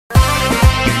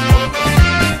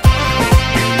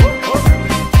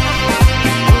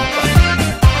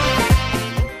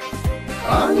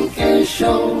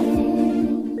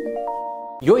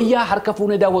Yoyyaa harka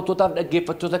fuunee daawwattootaaf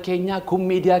dhaggeeffattoota keenyaa kun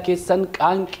miidiyaa keessan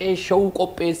qaanqee shawuu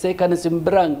qopheessee kan isin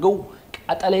biraan ga'u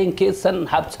qaxaleen keessan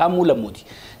Habsaamuu Lammuuti.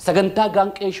 Sagantaa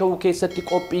qaanqee shawuu keessatti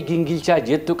qophii gingilchaa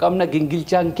jettu qabna.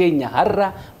 Gingilchaan keenya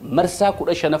har'a marsaa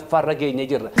 15ffaarra geenye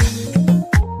jirra.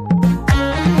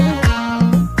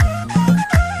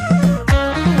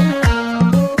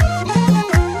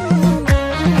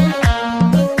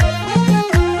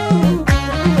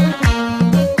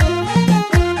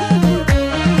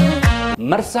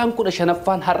 Marsaan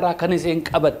 15ffaan har'aa kan iseen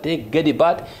qabattee gadi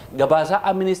baate gabaasaa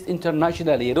Amnesty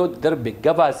International yeroo darbe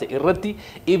gabaase irratti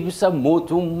ibsa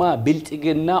mootummaa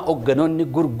bilchiginnaa hogganoonni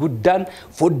gurguddaan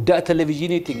foddaa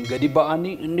televiziyooniitiin gadi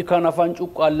ba'anii inni kaan afaan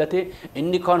cuqqaallatee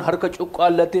inni kaan harka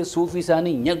cuqqaallatee suufii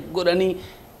isaanii nyaggodhanii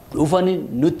dhufanii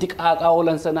nutti qaaqaa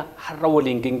oolan sana har'a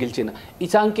waliin gingilchina.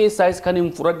 Isaan keessaas kan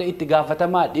hin fudhadhe itti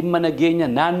gaafatamaa dhimma nageenya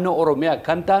naannoo Oromiyaa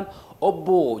kan ta'an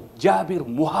Obbo Jibiri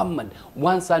Mohaammad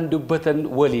waan isaan dubbatan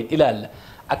waliin ilaalla.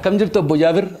 Akkam jirtu Obbo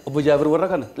Jibiri? Obbo Jibiri warra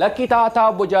kana. Lakkii taa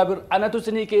Obbo Jibiri anatu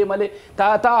sinii kee malee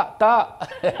taa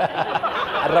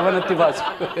arrabanatti baasu.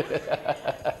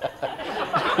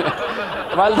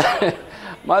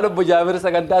 Maal Obbo Jibiri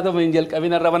sagantaa tokko hin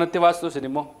jalqabin arrabanatti baastu sin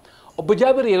immoo. Obbo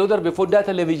Jibiri yeroo darbe foddaa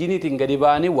televiziyooniitiin gadi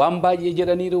ba'anii waan baay'ee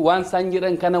jedhaniiru waan isaan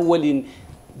jedhan kana waliin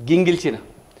gingilchina.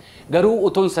 Garuu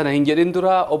utuun sana hin jedhin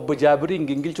dura Obbo Jibiriin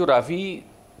gingilchuudhaa fi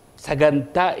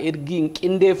sagantaa ergiin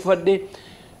qindeeffadhe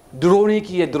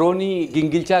diroonii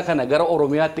gingilchaa kana gara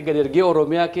Oromiyaatti gad ergee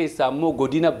Oromiyaa keessaa immoo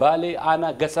godina Baalee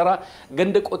aanaa Gasaraa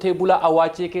ganda qotee bulaa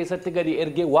Awaachee keessatti gadi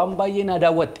ergee waan baay'ee na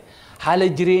daawwatte. Haala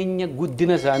jireenya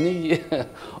guddina isaanii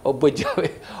Obbo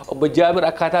Jibiri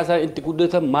akkaataa isaan itti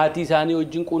guddatan maatii isaanii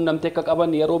wajjin quunnamtee akka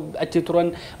qaban yeroo achi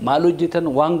turan maal hojjetan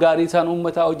waan gaarii isaan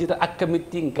uummataa hojjetan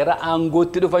akkamittiin gara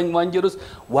aangootti dhufan waan jedhus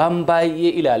waan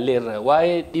baay'ee ilaalleerra.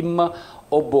 Waa'ee dhimma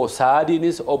Obbo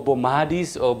Saadiinis Obbo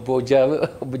Mahdiis Obbo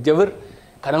Jibiri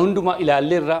kana hundumaa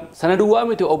ilaalleerra. Sana duwwaa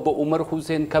miti Obbo Umar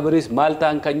Hussein Kabiris maal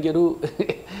ta'an kan jedhu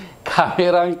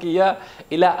kaameraan kiyyaa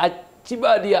ilaa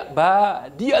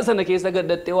baadiyyaa sana keessa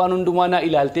gaddattee waan hundumaa na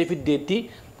ilaaltee fiddeetti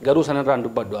garuu sanarraan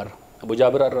dubbadhu har'a. Obbo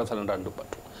Jibiri har'a sanarraan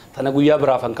dubbadhu. Sana guyyaa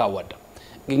biraafan kaawwadha.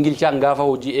 Gingilchaan gaafa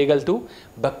hojii eegaltu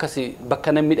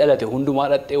bakka namni dhalate hundumaa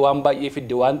dhattee waan baay'ee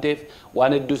fidde waan ta'eef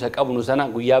waan hedduu isa qabnu sana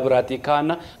guyyaa biraatii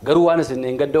kaana garuu waan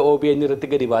isin gadda OBN irratti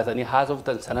gadi baasanii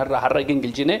haasoftan sanarraa har'a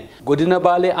gingilchine godina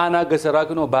Baalee aanaa Gasaraa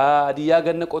kunoo baadiyyaa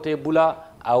ganna qotee bulaa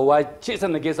Awaachee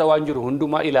sana keessa waan jiru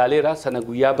hundumaa ilaaleera. Sana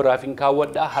guyyaa biraafin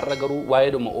kaawwadha. Har'a garuu waa'ee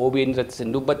dhuma OBN irratti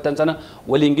isin dubbattan sana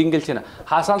waliin gingilchina.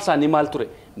 Haasaan isaanii maal ture?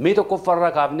 Mee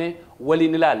tokkoffarraa kaafnee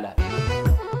waliin ilaalla.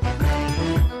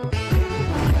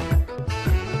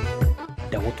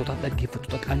 Daawwattoota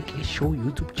dhaggeeffattoota qaanqee show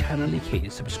YouTube channel keenya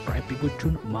subscribe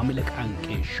gochuun maamila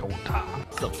qaanqee show ta'a.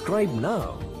 Subscribe now.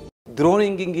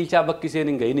 Dirooniin gingilchaa bakki isheen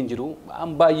hin gahin hin jiru.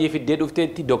 Waan baay'ee fiddee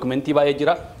dhufteetti dookumentii baay'ee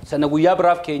jira. Sana guyyaa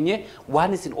biraaf keenye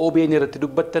waan isin OBN irratti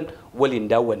dubbattan waliin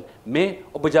daawwan. Mee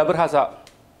Obbo Jibiri haasaa.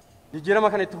 Jijjiirama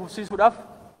kana itti fufsiisuudhaaf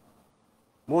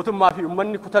mootummaa fi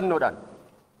uummanni kutannoodhaan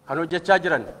kan hojjechaa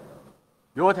jiran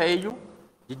yoo ta'eyyuu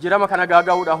jijjiirama kana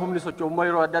gaagaa'uudhaaf humni socho'ummaa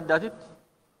yeroo adda addaatitti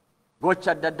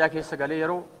gocha adda addaa keessa galee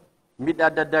yeroo miidhaa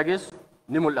adda addaa geessu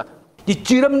ni mul'ata.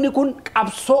 Jijjiiramni kun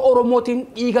qabsoo Oromootiin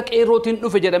dhiiga qeerrootiin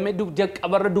dhufe jedhamee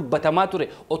jalqabarra dubbatamaa ture.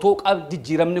 Otoo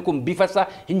jijjiiramni kun bifa isaa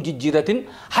hin jijjiiratin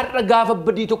har'a gaafa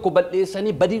badii tokko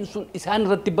balleessanii badiin sun isaan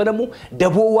irratti banamu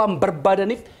daboo waan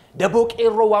barbaadaniif daboo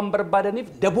qeerroo waan barbaadaniif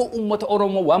daboo uummata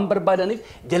Oromoo waan barbaadaniif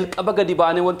jalqaba gadi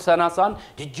baanee wanti sana isaan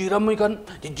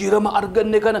jijjiirama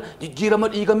arganne kana jijjiirama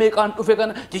dhiiga meeqaan dhufe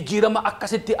kana jijjiirama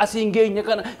akkasitti asiin geenye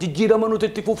kana jijjiirama nuti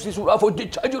itti fufsiisuudhaaf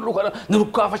hojjechaa jirru kana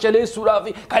nurkaa fashaleessuudhaaf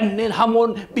kanneen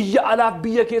hamoon biyya alaaf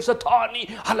biyya keessa ta'anii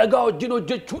halagaa wajjin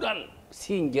hojjechuudhaan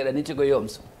siin jedhanii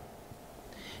cigoyoomsu.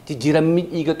 Jijjiiramni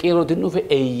dhiiga qeerrootiin dhufe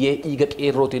eeyyee dhiiga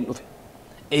qeerrootiin dhufe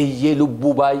eeyyee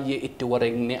lubbuu baay'ee itti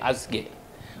wareegne as ga'e.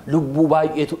 Lubbuu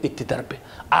baay'eetu itti darbe.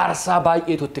 Aarsaa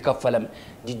baay'eetu itti kaffalame.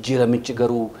 Jijjiiramichi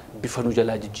garuu bifa nu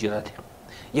jalaa jijjiirate.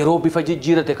 Yeroo bifa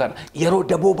jijjiirate kana yeroo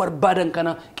daboo barbaadan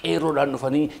kana qeerroodhaan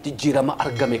dhufanii jijjiirama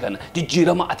argame kana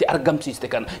jijjiirama ati argamsiiste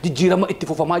kana jijjiirama itti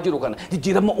fufamaa jiru kana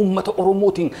jijjiirama uummata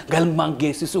Oromootiin galmaan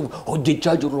geessisuuf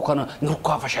hojjechaa jirru kana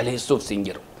nurkaa fashaleessuuf siin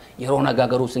jiru. Yeroo nagaa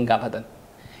garuu sin gaafatan.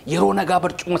 Yeroo nagaa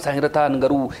barcuma isaanirra ta'an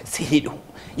garuu si hidhu.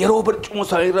 Yeroo barcuma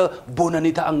isaanirra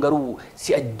boonanii ta'an garuu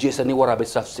si ajjeesanii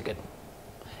waraabessaaf si kennu.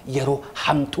 Yeroo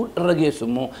hamtuun irra geessu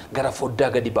immoo gara foddaa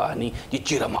gadi ba'anii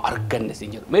jijjiirama arganne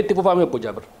siin jedhu. Mee itti fufaame Obbo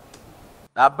Jibiri?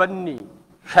 Dhaabbanni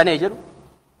shanee jedhu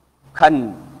kan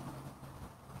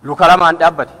lukaramaan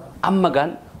dhaabbate. Amma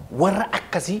gaan warra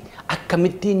akkasii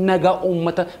akkamittiin nagaa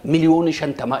uummata miliyoona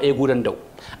 50 eeguu danda'u?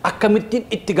 Akkamittiin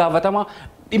itti gaafatama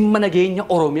dhimma nageenya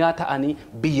Oromiyaa ta'anii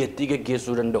biyyattii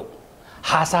geggeessuu danda'u.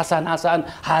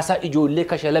 Haasaa ijoollee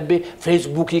kashalabee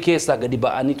Feesbuukii keessaa gadi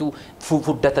ba'aniitu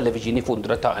fuddaa televezyiinii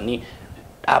fuuldura ta'anii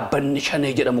dhaabbanni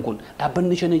shanee jedhamu kun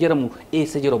dhaabbanni shanee jedhamu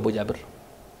eessa jira obbo Jaabir?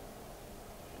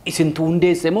 Isintu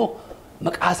hundeesse moo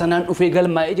maqaa sanaan dhufee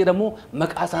galmaa'ee jedhamu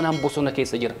maqaa sanaan bosona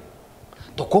keessa jira.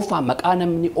 Tokkoffaa maqaa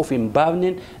namni of hin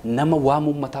baafneen nama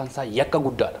waamuun mataansaa yakka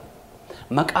guddaadha.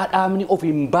 Maqaa dhaabni of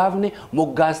hin baafne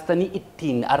moggaastanii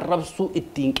ittiin arrabsuu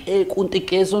ittiin qeequun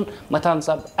xiqqeessuun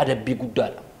mataansaa adabbii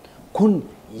guddaadha. Kun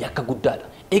yakka guddaadha.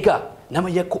 Egaa nama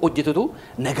yakka hojjetutu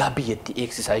nagaa biyyattii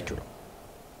eegsisaa jechuudha.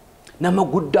 Nama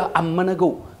guddaa amma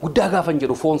naga'u guddaa gaafan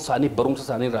jedhu foon isaanii barumsa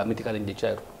isaanii irraa miti kan hin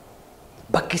jechaa jiru.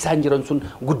 Bakki isaan jiran sun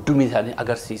guddumii isaanii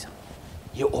agarsiisa.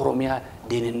 Oromiyaa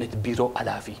deeninnet biiroo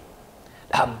alaa fi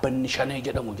dhaabbanni shanee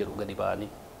jedhamu jedhu gadi ba'anii.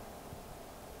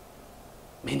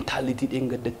 Meentaalitii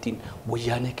dheengaddattiin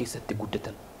wayyaanee keessatti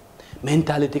guddatan.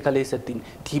 Meentaalitii kaleessattiin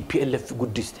TPLF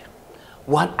guddiste.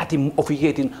 Waan ati ofii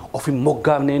keetiin of hin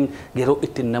moggaafneen yeroo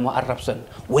ittiin nama arrabsan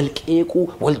wal qeequu,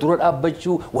 wal dura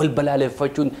dhaabbachuu, wal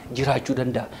balaaleffachuun jiraachuu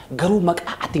danda'a. Garuu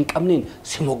maqaa ati hin qabneen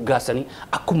si moggaasanii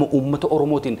akkuma uummata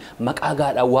Oromootiin maqaa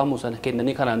gaadhaan waamu sana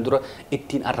kennanii kanaan dura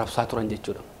ittiin arrabsaa turan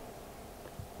jechuudha.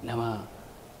 Nama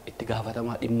itti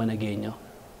gaafatamaa dhimma nageenya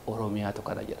Oromiyaatu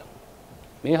kana jedhama.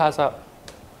 Mee haasaa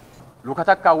luka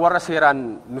takka warra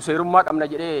seeraan nu seerummaa qabna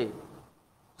jedhee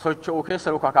socho'u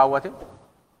keessa luka kaawwate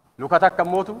luka takka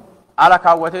mootu ala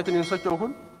kaawwateetiin hin socho'u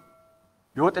kun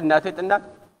yoo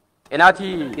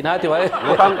xinaatii waa'ee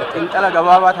yookaan xinxala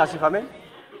gabaabaa taasifame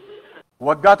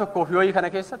waggaa tokkoof yooyii kana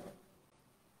keessatti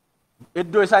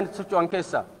iddoo isaan itti socho'an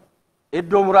keessaa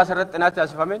iddoo muraasa irratti xinaatii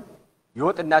taasifame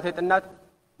yoo xinnaate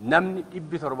namni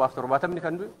 770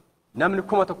 kan du'e namni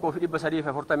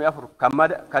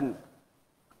 1344 kan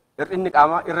inni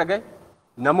qaamaa irra gahe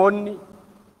namoonni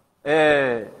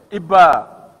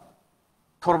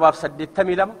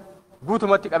 782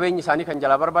 guutumatti qabeenyi isaanii kan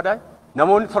jalaa barbadaa'e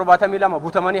namoonni 72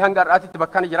 butamanii hanga har'aatitti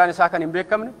bakka jiran isaa kan hin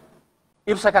beekamne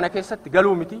ibsa kana keessatti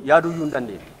galuu miti yaaduyyuu hin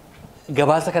dandeenye.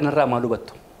 Gabaasa kanarraa maal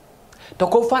hubattu?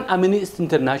 Tokkoffaan Amnesty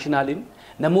Internationaliin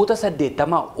namoota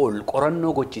 80 ol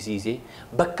qorannoo gochisiisee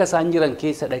bakka isaan jiran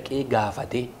keessa dhaqee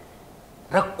gaafatee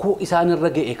rakkoo isaan irra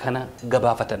ga'e kana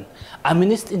gabaafatan.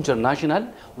 Amnesty International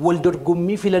wal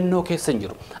dorgommii filannoo keessa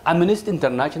jiru. Amnesty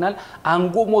International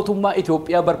aangoo mootummaa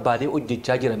Itoophiyaa barbaadee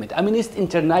hojjechaa jira miti. Amnesty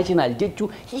International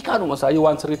jechuun hiikaanuma isaa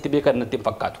waan sirriitti beekan natti hin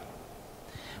fakkaatu.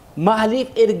 Maaliif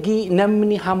ergii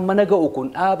namni hammana ga'u kun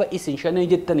dhaaba isin shanee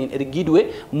jettaniin ergii du'e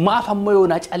maaf amma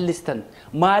yoonaa callistan?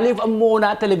 Maaliif ammoo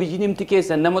yoonaa televezyiinii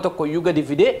keessan nama tokkoyyuu gadi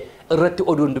fidee irratti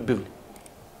oduun dubbifne?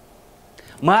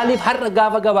 Maaliif har'a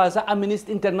gaafa gabaasa Amnesty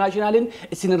Internationaliin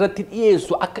isin irratti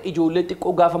dhiyeessu akka ijoollee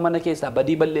xiqqoo gaafa mana keessaa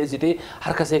badii balleessitee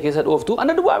harka see keessa dhooftu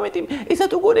ana duwwaa miti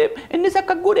isatu godhee innis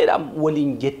akka godheedhaan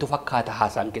waliin jettu fakkaata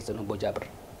haasaan keessan obbo Jaabir.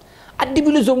 Addi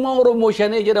bilisummaa Oromoo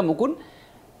shanee jedhamu kun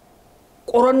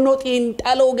qorannoo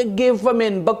xiinxaloo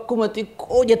geggeeffameen bakkuma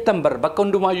xiqqoo jettan bar bakka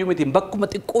hundumaayyuu miti bakkuma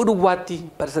xiqqoo duwwaatti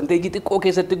persenteejii xiqqoo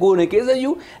keessatti goone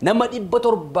keessayyuu nama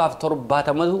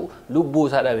 770 lubbuu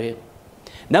isaa dhabee.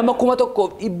 Nama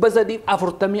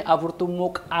 1344 immoo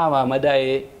qaamaa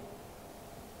madaa'ee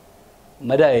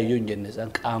yoo hin jenne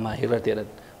isaan qaamaa hir'ateeran.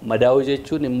 Madaa'uu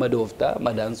jechuun hin madooftaa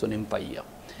madaan sun hin fayya.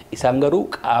 Isaan garuu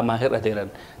qaamaa hir'ateeran.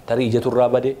 Tarii ijaaturraa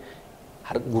badee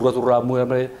gurraturraa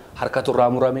murame harkaturraa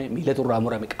murame miilaturraa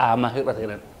murame qaamaa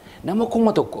hir'ateeran. Nama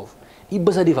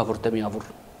 1344.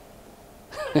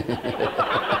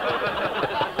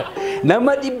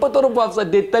 Nama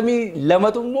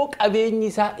 782 immoo qabeenyi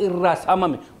isaa irraa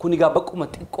saamame kun egaa bakkuma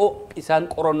xiqqoo isaan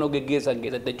qorannoo geggeessan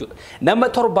keessatti jechuudha. Nama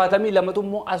 72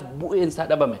 immoo as bu'een isaa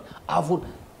dhabame. Afur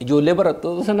ijoollee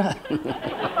barattoota sana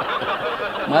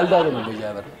maal taasisan obbo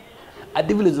Jaabir?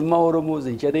 Addi bilisummaa Oromoo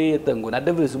shanee jettan kun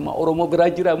adda bilisummaa Oromoo biraa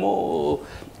jira moo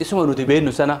isuma nuti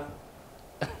beeknu sana?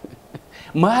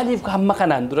 Maaliif hamma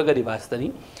kanaan dura gadi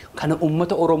baastanii kana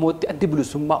ummata Oromootti addi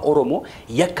bilisummaa Oromoo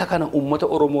yakka kana ummata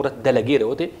Oromoo irratti dalageera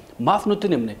yoo ta'e maaf nutti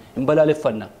himne hin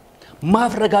balaaleffanna.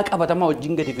 Maaf ragaa qabatamaa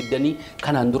wajjin gadi fiddanii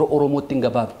kanaan dura Oromootti hin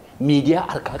gabaabne miidiyaa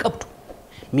harkaa qabdu.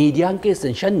 Miidiyaan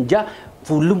keessan 5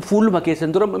 fuuluma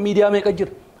keessan dura miidiyaa meeqa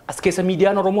jira? As keessa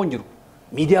miidiyaan Oromoo hin jiru.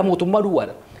 Miidiyaa mootummaa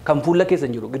duwwaadha. Kan fuula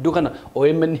keessan jiru gidduu kana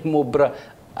OMN immoo bira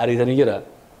ariitanii jira.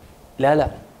 Ilaala.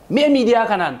 Mee miidiyaa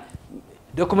kanaan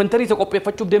dokumentari isa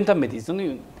qopheeffachuuf deemtan miti suni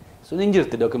hin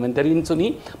jirti dokumentariin suni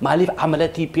maaliif amala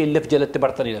TPLF jalatti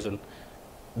bartanidha sun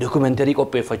dokumentari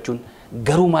qopheeffachuun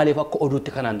garuu maaliif akka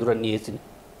oduutti kanaan dura dhiyeessine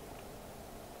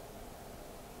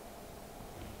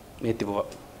meetti bu'a.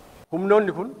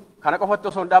 Humnoonni kun kana qofatti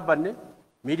osoo hin dhaabbanne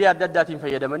miidiyaa adda addaatiin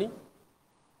fayyadamanii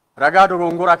ragaa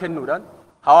dogongoraa kennuudhaan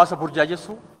hawaasa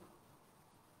burjaajessu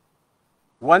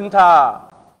wanta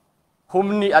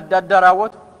humni adda addaa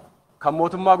raawwatu kan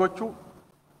mootummaa gochuu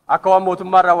akka waan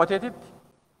mootummaan raawwateetitti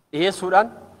dhiyeessuudhaan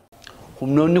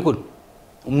humnoonni kun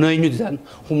humna eenyuti isaan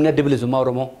humna adda bilisummaa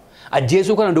Oromoo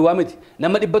ajjeesuu kana duwwaa miti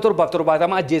nama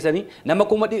 770 ajjeesanii nama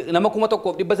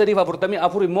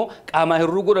 1344 immoo qaamaa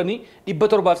hirruu godhanii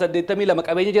 782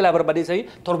 qabeenya jalaa barbadeessanii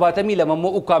 72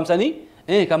 immoo ukkaamsanii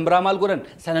kan biraa maal godhan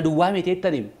sana duwwaa miti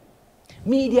jettaniin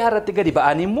miidiyaa irratti gadi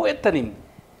ba'anii immoo jettaniin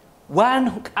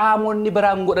waan qaamonni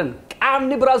biraan godhan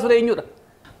qaamni biraa sun eenyudha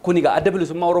kun egaa adda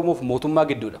bilisummaa Oromoof mootummaa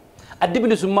gidduudha adda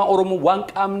bilisummaa Oromoo waan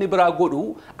qaamni biraa godhu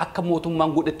akka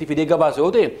mootummaan godhetti fidee gabaasa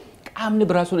yoo ta'e qaamni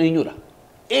biraa sun eenyudha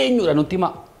eenyudha nutti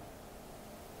himaa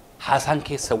haasaan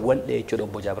keessa wal jechuudha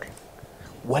obbo Jabir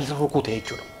wal rukute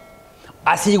jechuudha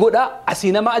asii godha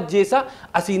asii nama ajjeesa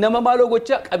asii nama maaloo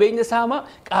gocha qabeenya saama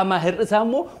qaamaa hir'isaa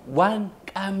immoo waan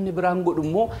qaamni biraan godhu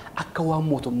immoo akka waan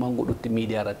mootummaan godhutti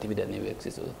miidiyaa irratti fidanii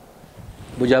beeksisu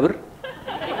obbo Jabir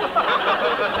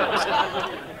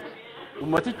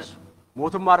ummatichi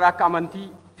mootummaarraa akka amantii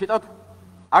fixatu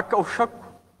akka of shakku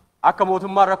akka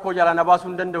mootummaan rakkoo jalaa na baasuu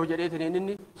hin danda'u jedheetiin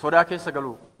inni sodaa keessa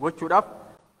galu gochuudhaaf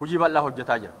hojii bal'aa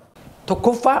hojjetaa jira.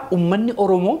 Tokkoffaa uummanni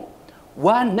Oromoo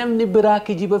waan namni biraa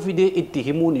kijiba fidee itti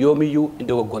himuun yoomiyyuu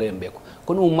dogoggoree hin beeku.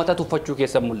 Kun uummata tuffachuu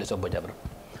keessa mul'isa obbo Jabir.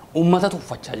 Uummata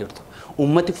tuffachaa jirtu.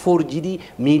 Uummati foorjidii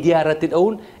miidiyaa irratti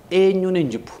dha'uun eenyuun hin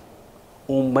jibbu.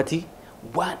 Uummati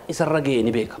waan isarra ga'e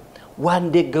ni beeka.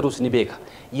 Waan deeggarus ni beeka.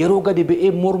 Yeroo gadi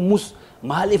ba'ee mormus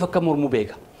maaliif akka mormu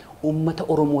beeka. Uummata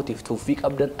Oromootiif tuffii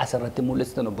qabdan asirratti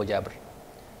mul'isitan obbo Jabir.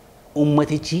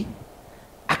 Uummatichi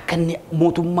akka inni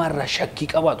mootummaarraa shakkii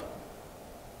qabaatu.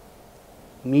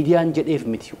 Miidiyaan jedheef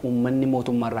miti uummanni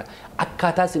mootummaarraa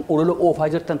akkaataa isin olola oofaa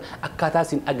jirtan akkaataa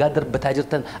isin dhagaa darbataa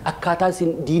jirtan akkaataa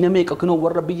isin diina meeqa kunoo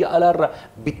warra biyya alaarraa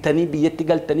bittanii biyyatti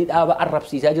galtanii dhaaba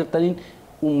arrabsiisaa jirtaniin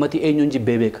uummati eenyuun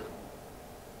jibbee beeka.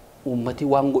 Uummati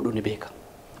waan godhu ni beeka.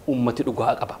 Uummati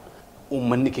dhugaa qaba.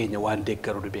 Uummanni keenya waan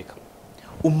deeggaru ni beeka.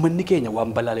 Uummanni keenya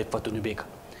waan balaaleffatu ni beeka.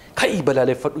 Ka'ii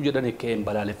balaaleffadhu jedhaniif ka'een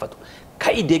balaaleffatu.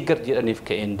 Ka'ii deeggar jedhaniif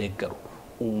ka'een deeggaru.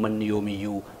 Uummanni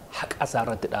yoomiyyuu haqa isaa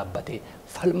irratti dhaabbatee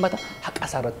falmata haqa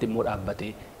isaa irratti immoo dhaabbatee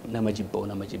nama jibba'u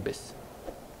nama jibbeessa.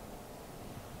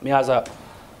 Miyaasaa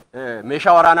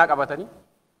meeshaa waraanaa qabatanii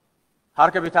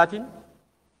harka bitaatiin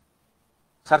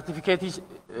sartifikeetii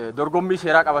dorgommii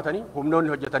seeraa qabatanii humnoonni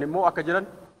hojjetan immoo akka jiran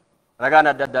ragaan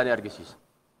adda addaa ni argisiisa.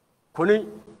 Kuni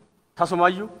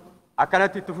tasumayyuu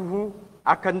akkanatti itti fufuu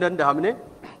akka hin danda'amne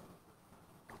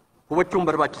hubachuun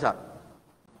barbaachisaadha.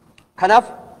 Kanaaf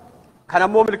kan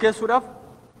ammoo milkeessuudhaaf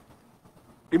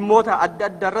dhimmoota adda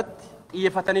addaa irratti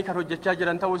xiyyeeffatanii kan hojjechaa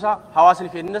jiran ta'uu isaa hawaasni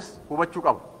keenyas hubachuu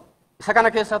qabu. Isa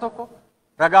kana keessaa tokko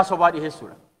ragaa sobaa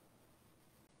dhiheessuudha.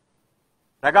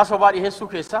 Ragaa sobaa dhiheessuu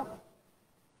keessaa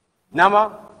nama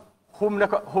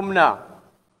humna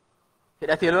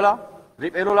hidhatee lolaa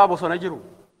riphee lolaa bosona jiru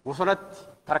bosonatti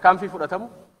tarkaanfii fudhatamu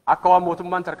akka waan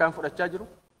mootummaan tarkaanfii fudhachaa jiru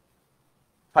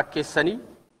fakkeessanii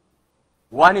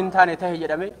waan hin taane ta'e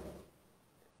jedhamee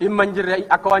dhimma hin jirre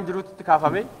akka waan jirutti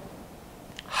kaafamee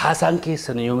haasaan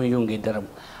keessan yoomiyyuu hin geeddaramu.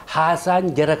 Haasaan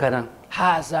jara kana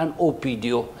haasaan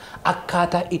OPDO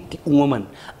akkaataa itti uumaman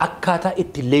akkaataa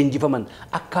itti leenjifaman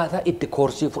akkaataa itti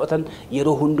koorsii fudhatan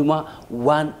yeroo hundumaa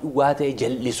waan dhugaa ta'e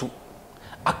jallisu.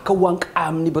 Akka waan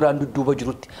qaamni biraan dudduuba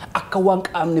jirutti akka waan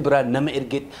qaamni biraan nama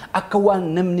ergeetti akka waan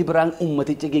namni biraan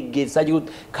uummaticha geggeessaa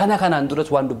jirutti kana kanaan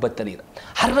duras waan dubbattaniidha.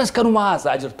 Har'as kanuma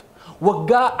haasaa jirtu.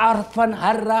 Waggaa arfan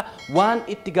har'a waan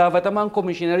itti gaafatamaan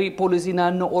koomishiinarii poolisii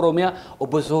naannoo Oromiyaa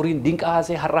obbo Sooriin Dinqaa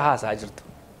haasee har'a haasaa jirtu.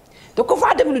 Tokkoffaa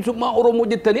adda bilisummaa Oromoo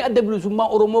jettanii adda bilisummaa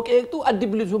Oromoo qeeqtu adda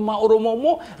bilisummaa Oromoo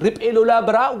immoo riphee lolaa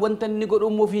biraa wanta inni godhu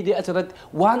immoo fiidee asirratti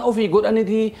waan ofii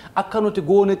godhaniiti akka nuti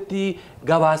goonetti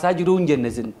gabaasaa jiru hin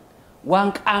jenne sin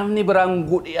waan qaamni biraan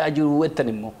godhaa jiru jettan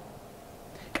immoo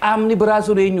qaamni biraa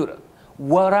sun eenyudha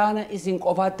waraana isin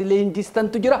qofaatti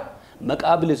leenjistantu jira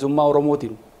maqaa bilisummaa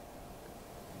Oromootiin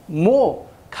moo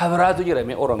kabiraatu jira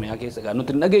mee Oromiyaa keessa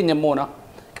nuti nageenya moona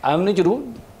qaamni jiru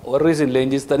warri isin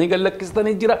leenjistanii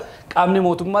gallakkistanii jira qaamni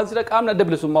mootummaa jira qaamni adda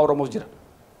bilisummaa Oromoos jira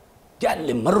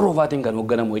jaalle marroofaatiin kan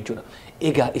hoogganamu jechuudha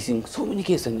egaa isin soomni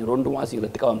keessan yeroo hundumaa asii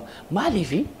irratti qabamu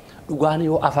maaliif dhugaan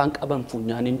yoo afaan qaban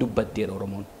funyaaniin dubbatteedha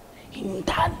Oromoon hin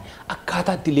taane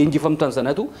akkaataa itti leenjifamtan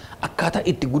sanatu akkaataa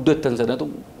itti guddattan sanatu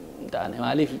hin taane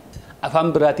maaliif afaan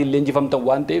biraatiin leenjifamtan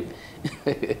waan ta'eef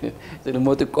isin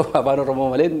immoo xiqqoo afaan Oromoo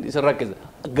malee isin rakkisa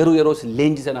garuu yeroo isin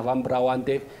leenjisan afaan biraa waan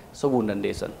ta'eef sobuu hin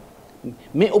dandeessan.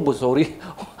 Me obbo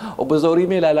Sorii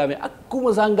me ilaalame akkuma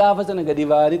isaan gaafa sana gadi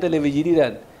ba'anii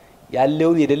televezyiiniidhaan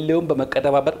yaalleewwan yeedalleewwan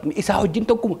bamaqqatamaa isaa wajjin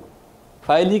tokkuma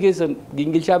faayilii keessan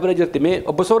Gingilchaa bira jirti me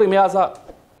obbo Sorii me haasaa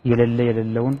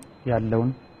የሌለውን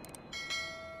ያለውን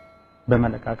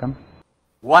በመለቃቀም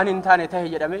waan hin taane ta'e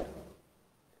jedhame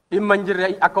dhimma hin jirre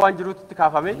akka waan jiruutti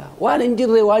kaafame waan hin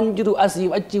jirre waan jiru asii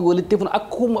achi walitti fun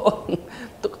akkuma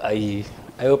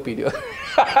ay opinion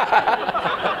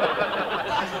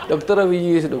doktora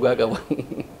biyyi dhugaa qaba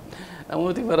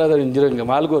namooti faraatan hin jiran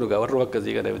maal godhu gaa warra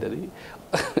akkasii kana bidanii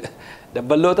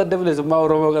dabballoota bilisummaa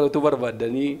Oromoo kana utuu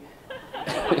barbaadanii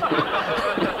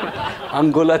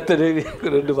angolaatti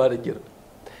deebi'ee dhufaan hin jiru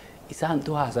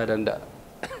isaantu haasaa danda'a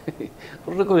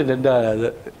warri kun hin danda'an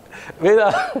beela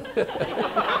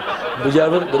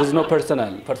Jibiri there is no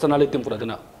personality in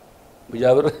fudhatina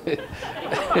Jibiri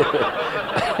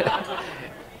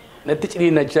natti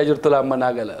ciniinnachaa jirtu lamma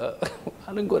naa gala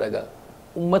anin godha gaa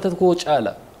ummata koo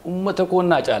caala ummata koo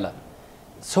naa caala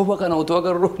soba kana utuu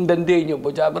agarruu hin dandeenye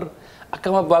Obbo Jibiri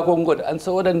akkam abbaa koon godha an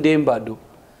soba dandeen baaddu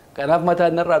kanaaf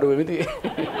mataan narraa dhume miti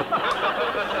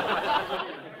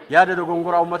yaada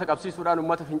dogongoraa ummata qabsiisuudhaan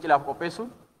ummata fincilaaf qopheessuun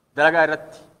dalagaa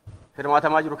irratti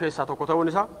hirmaatamaa jiru keessaa tokko ta'uun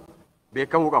isaa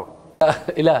beekamuu qaba.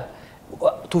 Ilaa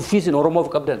tuffiisin Oromoof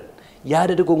qabdan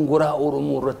yaada dogongoraa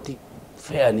Oromoo irratti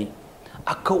fe'anii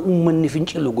akka uummanni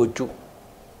fincilu gochuu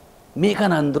mee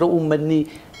kanaan dura uummanni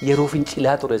yeroo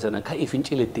fincilaa ture sana ka'ii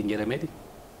fincile ittiin jedhameeti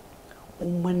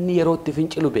uummanni yeroo itti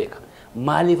fincilu beeka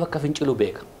maaliif akka fincilu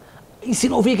beeka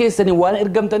isin ofii keessanii waan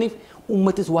ergamtaniif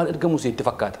uummatis waan ergamu sitti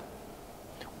fakkaata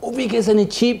ofii keessanii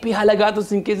chiippii halagaatu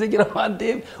sin keessa jira waan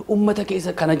ta'eef uummata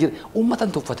keessa kana jira uummatan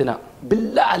tuffatina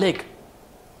billaa aleek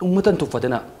uummatan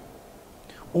tuffatina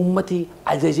uummati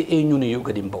ajaja eenyuun iyyuu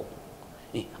gadi hin ba'u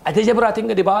ajaja biraatiin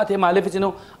gadi baatee maaliif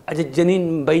isinoo ajajjaniin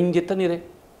bahin jettaniire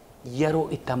yeroo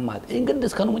itti hammaate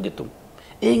eengaddas kanuma jettu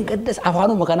eengaddas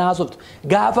afaanuma kana haasoftu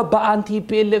gaafa ba'aan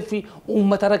TPLF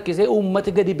uummata rakkisee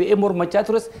uummati gadi ba'ee mormachaa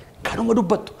tures kanuma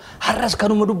dubbattu har'as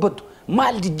kanuma dubbattu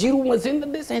maal jijjiiruma seen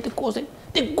dandeessanii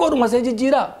xiqqoodhuma see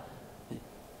jijjiiraa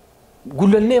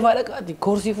gullallee faa dhaqaati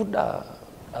koorsii fudhaa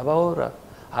abaawoorra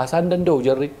haasaan danda'u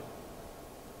jarri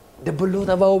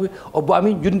dabballoota abaawoo obbo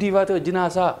Amiin Jundii faate wajjin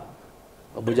haasaa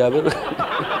Obbo Jibiri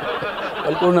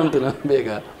walquunnamtu nama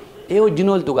beekaa wajjin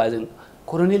ooltu gaasin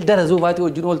koroneel Darazuu faate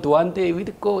wajjin ooltu waan ta'eef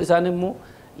xiqqoo isaan immoo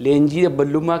leenjii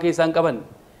dabballummaa keessaan qaban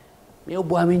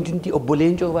Obbo Amiin Jundii obbo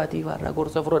Leencoo faatii faarraa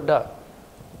gorsa fudhadhaa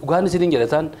dhugaan isiniin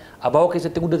jedhataan abaawoo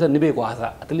keessatti guddatan ni beeku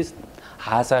haasaa at least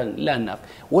haasaan ilaannaaf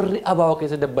warri abaawoo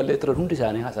keessa dabballee turan hundi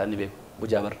isaanii haasaan ni beeku Obbo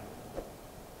Jibiri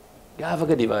gaafa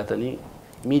gadi baatanii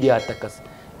miidiyaatti akkas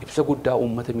ibsa guddaa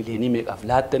uummata miliyoonii meeqaaf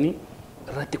laattanii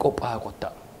irratti qophaa'aa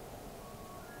qottaa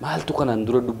maaltu kanaan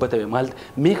dura dubbatame maaltu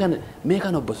mee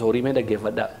kan obbo Soorii mee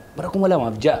dhaggeeffadhaa bara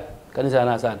 2006 kan isaan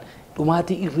haasaan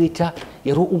dhumaatii irreechaa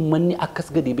yeroo uummanni akkas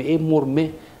gadi ba'ee mormee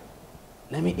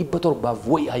namni 700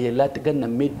 wayi hayyallaatti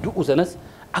gannammee du'u sanas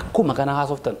akkuma kana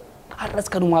haasoftan har'as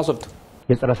kanuma haasoftu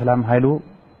የጸረ ሰላም ኃይሉ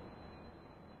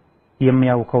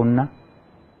የሚያውቀውና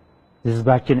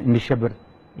ህዝባችን እንዲሸበር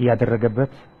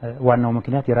ያደረገበት ዋናው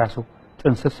ምክንያት የራሱ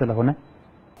ጥንስስ ስለሆነ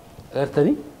እርተኒ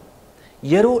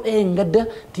yeroo dheengada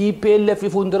TPLF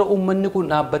fuundura uummanni kun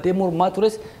dhaabbatee mormaa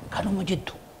tures kanuma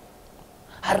jettu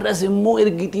har'as immoo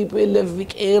ergi TPLF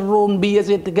qeerroon biyya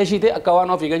seetti gashite akka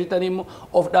waan ofii gashitanii immoo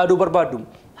of dhaaduu barbaaddu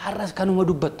har'as kanuma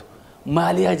dubbattu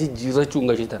maaliyaa jijjiirrachuun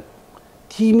gashitan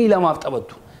tiimii lamaaf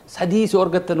taphattu sadii si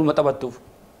argattanuma taphattuuf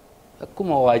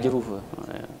akkuma waa jiruuf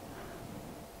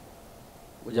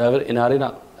Jibiri inaarina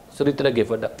sirriitti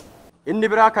dhaggeeffadha inni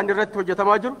biraa kan irratti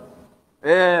hojjetamaa jiru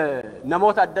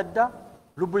namoota adda addaa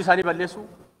lubbuu isaanii balleessu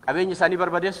qabeenya isaanii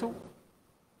barbadeessu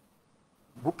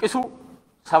buqqisu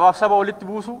sabaaf saba walitti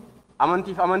buusu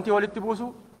amantiif amantii walitti buusu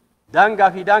daangaa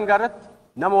fi daangaa irratti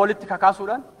nama walitti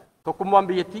kakaasuudhaan tokkummaan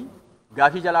biyyattii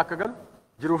gaafii jala akka galu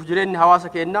jiruuf jireenyi hawaasa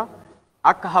keenyaa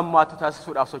akka hammaatu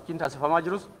taasisuudhaaf sochiin taasifamaa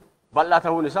jirus bal'aa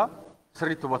ta'uun isaa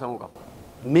sirriitti hubatamuu qaba.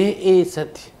 Mee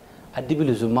eessatti addi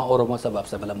bilisummaa Oromoo sabaaf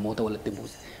sablammoota walitti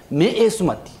buuse mee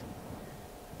eessumatti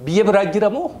biyya biraa jira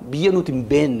moo biyya nuti hin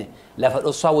beekne lafa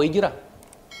dhossaa wayii jira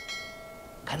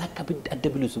kan akka adda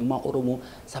bilisummaa Oromoo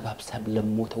sabaaf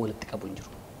sablammoota walitti qabu hin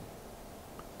jiru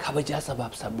kabajaa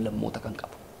sabaaf sablammoota kan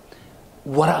qabu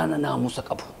waraana naamusa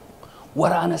qabu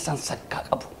waraana sansakkaa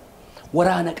qabu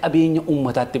waraana qabeenya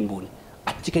uummataatti hin buune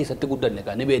achi keessatti guddanne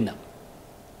kan ni beekna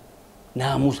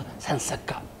naamusa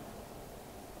sansakkaa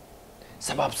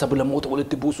sabab sablammoota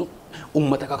walitti buusuun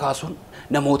uummata kakaasuun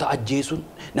namoota ajjeesuun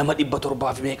nama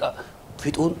 700 meeqa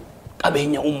fixuun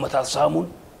qabeenya uummataa saamuun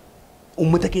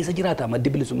uummata keessa jiraata maddi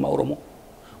bilisummaa Oromoo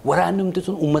waraanni humti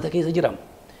sun uummata keessa jiraama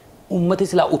uummati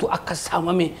silaa utuu akka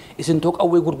saamame isintoo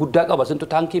qawwee gurguddaa qaba isintoo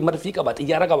taankii marfii qaba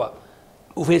xiyyaara qaba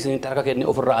dhufee isinitti harka kennee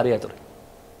ofirraa ari'aa ture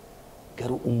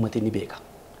garuu uummati ni beeka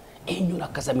eenyuun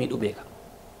akka samiidhu beeka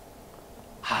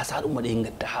haasaadhuma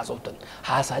dheengadda haasoftan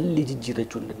haasaallee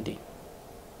jijjiirrachuu hin dandeenye.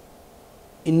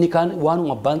 Inni kaan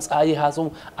waanuma abbaan tsaayee haasawu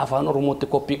afaan Oromootti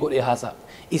koppii godhee haasa'a.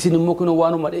 Isin immoo kun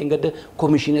waanuma dheengadda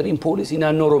koomishineriin poolisii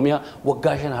naannoo Oromiyaa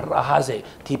waggaa 5 har'aa haasa'e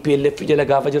TPLF jala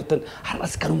gaafa jirtan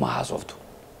har'as kanuma haasoftu.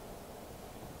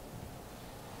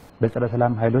 በጸረ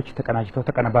ሰላም ኃይሎች ተቀናጅተው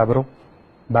ተቀነባብረው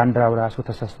ባንዲራው ራሱ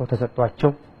ተሰስቶ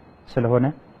ተሰጥቷቸው ስለሆነ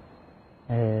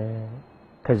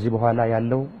ከዚህ በኋላ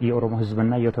ያለው የኦሮሞ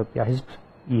ህዝብና የኢትዮጵያ ህዝብ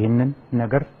ይህንን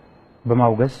ነገር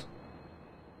በማውገዝ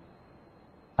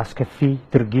አስከፊ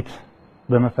ድርጊት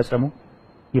በመፈጸሙ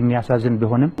የሚያሳዝን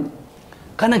ቢሆንም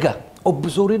ከነጋ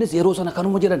ኦብሶሪንስ የሮሰና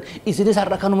ከነሞ ጀራን ኢሲኒስ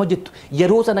አራ ከነሞ ጀቱ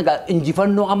የሮሰና ጋ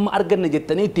እንጂፈኖ አማ አርገነ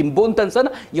ጀተኔ ቲምቦንተን ሰና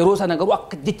የሮሰና ገሩ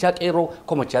አክጅቻ ቄሮ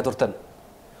ኮመቻ ቱርተን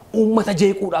ummata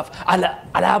jeequudhaaf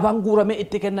alaabaan guuramee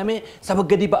itti kennamee saba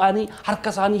gadi ba'anii harka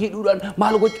isaanii hidhuudhaan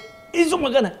maal gochu isuma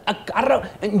gana akka har'a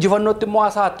injifannootti immoo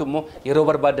haasaattu immoo yeroo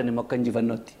barbaadan immoo akka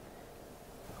injifannootti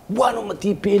waanuma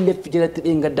TPLF jalatti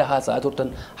dheengadda haasaa turtan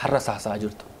har'as haasaa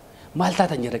jirtu maal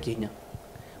taatan jara keenya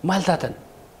maal taatan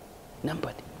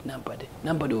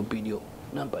nambade obbidiyoo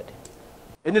nambade.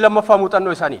 Inni lammaffaa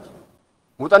muuxannoo isaaniiti.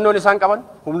 Muuxannoon isaan qaban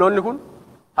humnoonni kun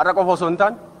har'a qofa osoo hin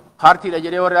taane paartiidha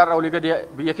jedhee warri har'a olii gadi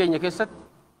biyya keenya keessatti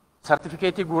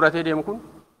sartifikeetii guuratee deemu kun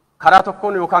karaa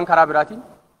tokkoon yookaan karaa biraatiin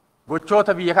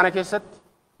gochoota biyya kana keessatti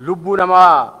lubbuu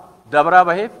namaa dabraa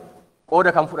baheef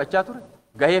qooda kan fudhachaa ture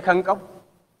gahee kan qabu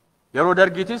yeroo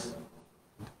dargiitis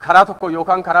karaa tokko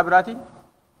yookaan karaa biraatiin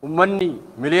ummanni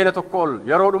miliyoona tokko ol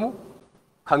yeroo dhumu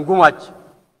kan gumaache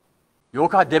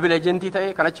yookaan debil ejentii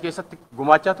ta'ee kan achi keessatti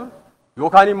gumaachaa ture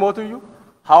yookaan immootuyyuu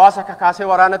hawaasa kakaasee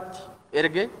waraanatti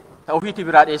ergee ta'uufiitii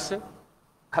biraa dheesse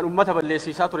kan ummata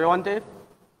balleessisaa ture waan ta'eef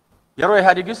yeroo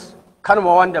Ihaadigis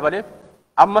kanuma waan dabaleef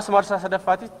ammas marsaa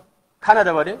sadaffaatti kana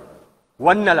dabalee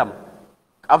wanna lama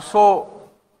qabsoo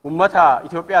ummata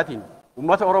Itoophiyaatiin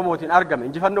ummata Oromootiin argame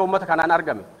injifannoo ummata kanaan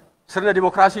argame sirna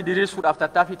dimookiraasii diriirsuudhaaf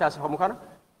tattaaffii taasifamu kana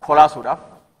kolaasuudhaaf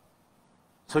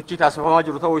sochii taasifamaa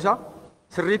jiru ta'uu isaa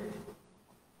sirriitti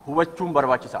hubachuun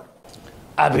barbaachisaadha.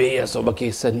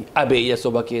 Abeeyya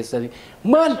soba keessanii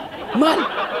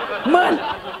maal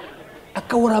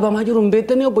akka waraabamaa jiru hin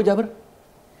beektanii obbo Jaabir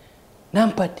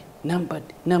nampade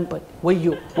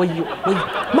wayyoo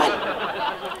maal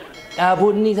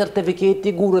dhaabonni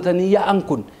sartifikeetii guuratanii yaa'an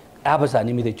kun dhaaba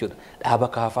isaanii miti jechuudha dhaaba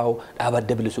kaafaa'oo dhaaba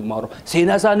adda bilisummaa Oromoo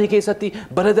seenaa isaanii keessatti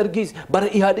bara dargiis bara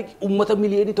Ihaadig uummata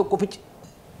miliyoonii tokko fiche.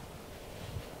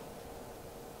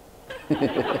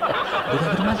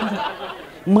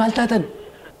 Maal taatan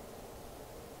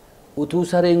utuu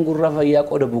sareen gurra fayyaa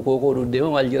qoda bukoo qooduu deema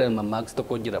maal jiran mammaaksa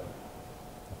tokko jira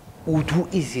utuu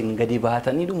isin gadi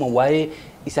baatanii dhuma waa'ee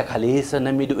isa kaleessa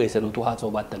namni du'eessan utuu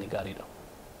haasoo baattanii gaariidha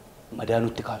madaa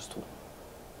nutti kaastu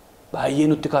baay'ee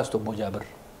nutti kaastu obbo Jaabir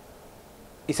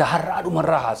isa har'aa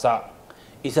dhumarraa haasaa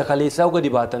isa kaleessaa gadi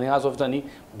baatanii haasoftanii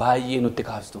baay'ee nutti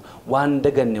kaastu waan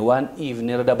daganne waan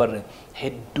dhiifne irra dabarre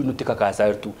hedduu nutti kakaasaa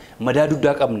jirtu madaa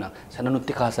duddaa qabna sana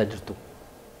nutti kaasaa jirtu.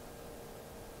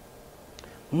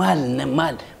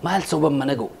 Maal soban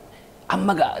mana ga'u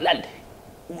amma laal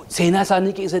seenaa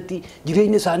isaanii keessatti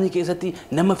jireenya isaanii keessatti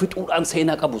nama fixuudhaan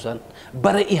seenaa qabu isaan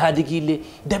bara Ihaadigillee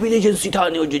dabil ejensi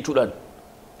ta'anii hojjechuudhaan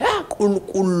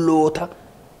qulqulloota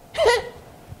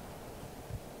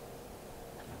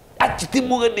achitti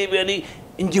immoo gad deebi'anii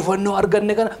injifannoo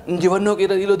arganne kana injifannoo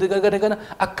qeerransa arganne kana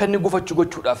akka inni gufachuu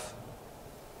gochuudhaaf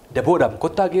daboodhaaf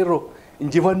kottaa qeerroo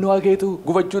injifannoo hageetu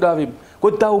gufachuudhaaf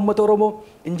kottaa uummata Oromoo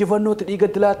injifannootti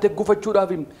dhiigatti laattee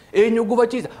gufachuudhaaf eenyu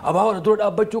gufachiisa abaawoon dura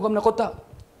dhaabbachuu qabna kottaa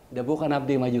daboo kanaaf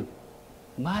deemaa jiru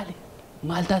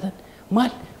maal taatan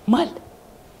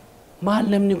maal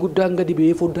namni guddaan gadi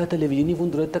ba'ee foddaa televezyiinii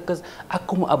fuulduratti akkas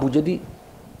akkuma abujadii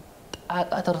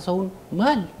xaaqaa tarsa'uun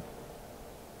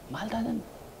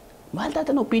maal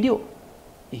taatan opiidiyoo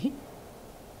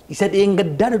isa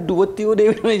dheengaddaa dudduubatti yoo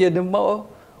deebine jedhammaa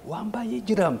waan baay'ee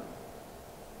jiraam.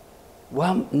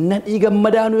 Waan nadhii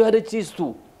gammadaa nu yaadachiistu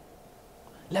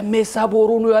lammeessaa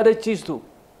booruu nu yaadachiistu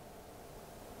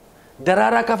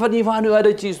daraaraa kafanii faa nu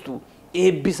yaadachiistu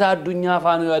eebbisaa addunyaa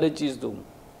faa nu yaadachiistu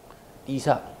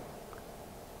dhiisaa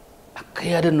akka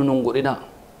yaadannu nun godhinaa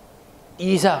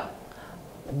dhiisaa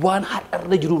waan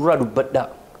har'a jiru irraa dubbadhaa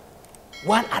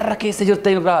waan har'a keessa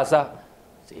jirtan irraa haasaa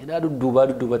seenaa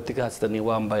dudduubatti kaastanii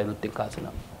waan baay'ee nutti hin kaasina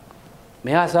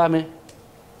mee haasaame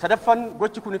sadaffaan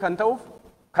gochi kun kan ta'uuf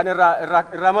kan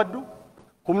irraa maddu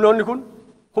humnoonni kun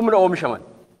humna oomishaman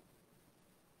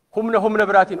humna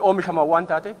biraatiin oomishaman waan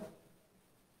taateef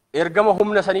ergama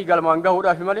humna sanii galmaan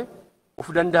gahuudhaaf malee uf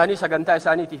danda'anii sagantaa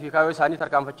isaaniitii fi kaayyoo isaanii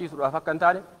tarkaanfachiisuudhaaf akka hin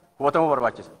taane hubatamuu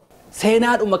barbaachisa.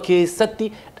 Seenaadhuma keessatti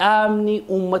dhaabni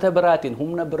uummata biraatiin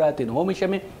humna biraatiin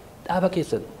oomishame dhaaba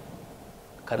keessan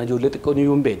kana ijoollee xiqqoo ni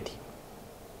yuun beetti.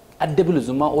 Adda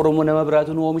bilisummaa Oromoo nama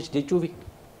biraatu nu oomishi jechuufi.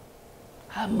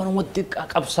 Hammanumatti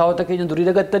qabsaa'ota keenya durii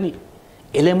dagattanii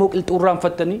Elemoo Qilxuu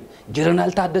irraanfattanii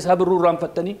Jeneraal Taaddasaa Birruu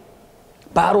irraanfattanii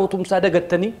Baaroo Tumsaa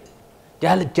dagattanii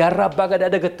Jaarraa Abbaa Gadaa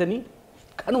dagattanii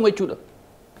kanuma jechuudha.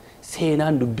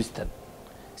 Seenaan dubbistan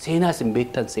seenaa isin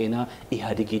beektan seenaa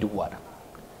Ihaadigii duwwaadha.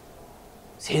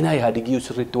 Seenaa Ihaadigii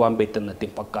sirriitti waan beektan natti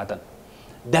hin fakkaatan.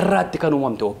 Darraatti kan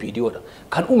uumamte OPDOdha.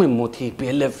 Kan uume immoo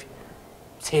TPLF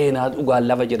seenaa dhugaan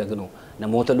lafa jira ginu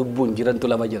namoota lubbuun jirantu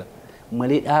lafa jira.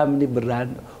 Malee dhaabni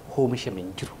biraan oomishame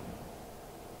hin jiru.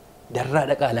 Darraa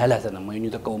dhaqaa laalaa sana amma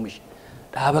eenyutu akka oomishe.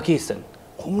 Dhaaba keessan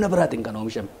humna biraatiin kan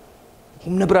oomishame.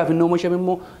 Humna biraaf hin oomishame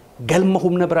immoo galma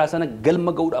humna biraa sana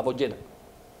galma ga'uudhaaf hojjeta.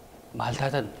 Maal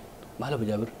taatan? Maal Obbo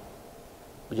Jaabir?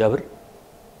 Obbo Jaabir?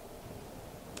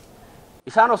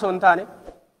 Isaan osoo hin taane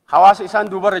hawaasa isaan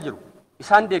duubarra jiru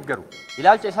isaan deeggaru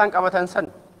ilaalcha isaan qabatan san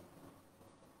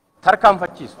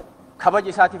tarkaanfachiisu kabaja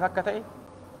isaatiif akka ta'e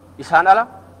isaan ala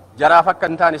jaraaf akka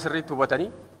hin taane sirriitti hubatanii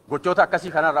gochoota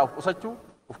akkasii kanarraa of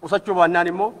qusachuu baannaan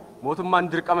immoo mootummaan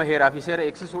dirqama heeraa fi seera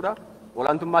eegsisuudha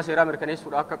olaantummaa seeraa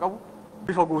mirkaneessuudha akka qabu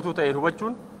bifa guutuu ta'een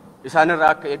hubachuun isaanirraa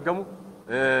akka eeggamu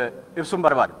ibsuun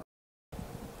barbaada.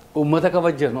 Uummata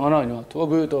kabajan onaa nyaatu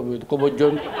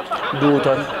kabajan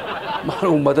duutan maal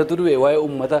uummatatu dhufe waa'ee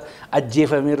uummata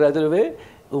ajjeefame irraa dhufe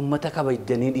uummata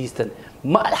kabajanii dhiistan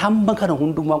maal hamma kana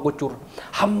hundumaa gochuurra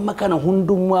hamma kana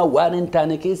hundumaa waan hin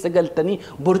taane keessa galtanii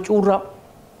borcuurra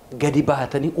gadi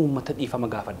baatanii uummata dhiifama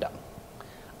gaafadhaa.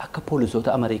 Akka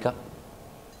poolisoota Ameerikaa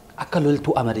akka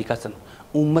loltuu Ameerikaa sana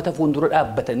uummata fuuldura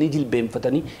dhaabbatanii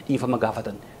jilbeenfatanii dhiifama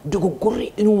gaafatan dogoggorri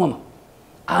in uumama.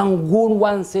 Aangoon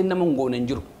waan seen nama hin goone hin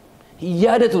jiru.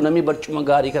 Yaadatu namni barcuma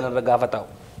gaarii kanarra gaafataa'u.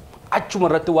 Achuma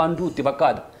irratti waan duutti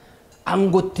fakkaata.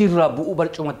 Aangootti irraa bu'uu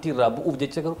barcumatti irraa bu'uuf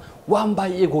jecha garuu waan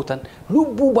baay'ee gootan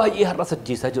lubbuu baay'ee har'a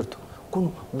sajjeessaa jirtu. Kun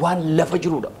waan lafa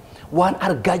jirudha. Waan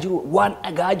argaa jirudha. Waan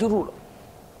dhagaa jirudha.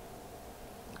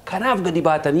 Kanaaf gadi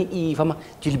baatanii dhiifama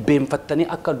jilbeenfattanii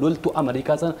akka loltuu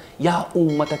Ameerikaa sana yaa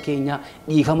uummata keenyaa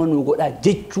dhiifama nu godhaa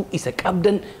jechuu isa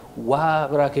qabdan waa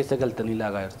biraa keessa galtanii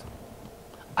laagaa jirtu.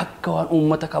 Akka waan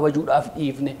uummata kabajuudhaaf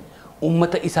dhiifne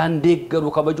uummata isaan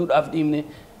deeggaru kabajuudhaaf dhiifne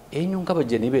eenyuun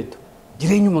kabajanii beektu?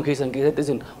 Jireenyuma keessan keessatti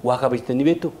isin waa kabajtanii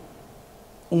beektu?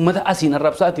 Uummata asiin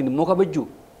arrabsaatiin immoo kabajju?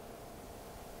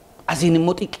 Asiin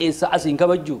immoo xiqqeessaa asiin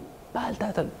kabajju? Maal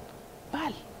taatan?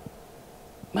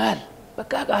 Maal?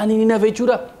 Bakka qaanii ni hafe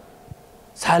jechuudha.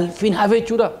 Saalfiin hafe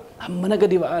jechuudha. Hammana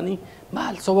gadi ba'anii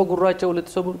maal soba gurraacha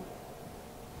walitti sobuun?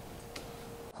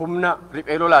 Humna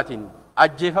riphee lolaatiin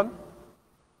ajjeefame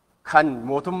kan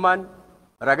mootummaan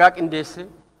ragaa qindeessee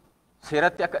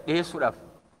seeratti akka dhiyeessuudhaaf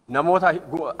namoota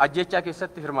ajjechaa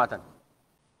keessatti hirmaatan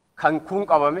kan kun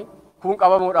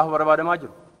qabamuudhaaf barbaadamaa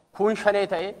jiru kun shanee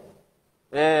ta'ee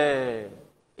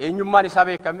eenyummaan isaa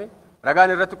beekame ragaan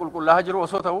irratti qulqullaa'aa jiru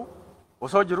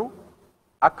osoo jiru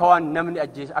akka waan namni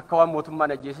ajjeese akka waan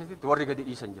mootummaan ajjeesetti warri gadi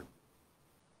dhiisan jiru.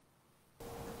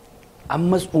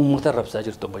 Ammas uummata arrabsaa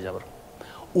jirtu Obbo Jaabir.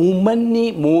 Uummanni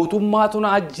mootummaatu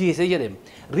na ajjeese jedhame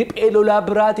riphee lolaa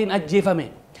biraatiin ajjeefame.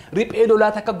 Riphee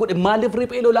lolaa takka godhe maaliif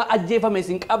riphee lolaa ajjeefame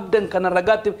isin qabdan kana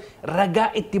ragaa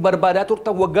itti barbaadaa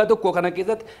turtan waggaa tokko kana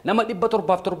keessatti nama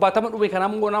 770 dhume kana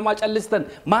ammoo namaa callistan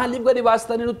maaliif gadi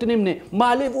baastanii nutti himne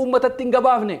maaliif uummatatti hin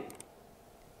gabaafne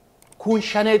kun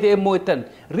shanee ta'e immoo ittan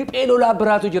riphee lolaa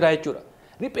biraatu jira jechuudha.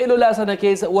 Riphee lolaa sana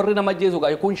keessa warri nama ajjeesu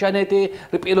kun shanee ta'e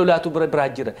riphee lolaatu biraa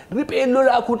jira. Riphee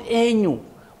lolaa kun eenyu?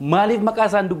 Maaliif maqaa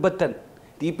isaan dubbattan?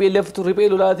 TPLF tu riphee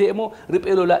lolaa ta'e immoo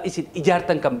riphee lolaa isin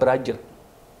ijaartan kan biraa jira.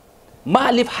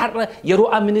 Maaliif har'a yeroo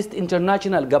Amnesty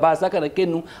International gabaasaa kana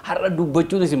kennu har'a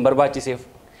dubbachuun isin barbaachiseef?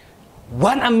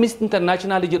 Waan Amnesty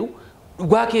International jedhu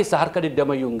dhugaa keessa harka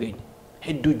 20 yoo hin geenye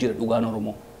hedduu jira dhugaan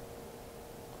Oromoo.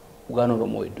 Dhugaan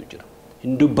Oromoo hedduu jira.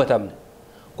 Hin dubbatamne.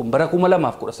 Kun bara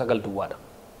 2019 duwwaadha.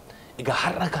 Egaa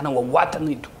har'a kana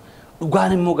wawwaataniitu.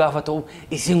 Dhugaan immoo gaafa ta'u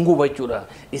isin gubachuudha.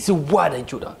 Isin waada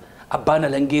jechuudha. Abbaan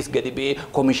alangees gadi ba'ee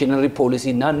komishinarri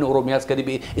poolisii naannoo Oromiyaas gadi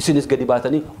ba'ee isinis gadi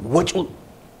baatanii wacuun.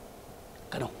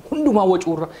 Kana hundumaa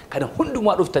wacuurra kana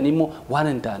hundumaa dhuftanii immoo waan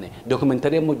hin taane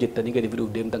dookumentarii immoo jettanii gadi fiduuf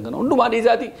deemtan kana hundumaa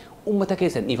dhiisaati uummata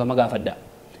keessan dhiifama gaafadhaa.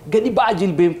 Gadi ba'aa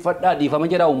jilbeenfadhaa dhiifama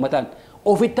jedhaa uummataan.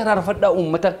 Ofitti araarfadhaa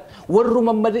uummataan.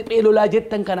 Warruma riphee lolaa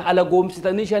jettan kana ala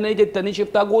goomsitanii shanee jettanii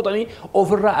shiftaa gootanii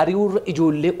ofirraa ari'uurra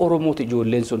ijoollee Oromooti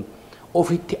ijoolleen sun.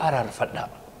 Ofitti araarfadhaa.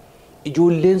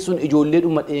 Ijoolleen sun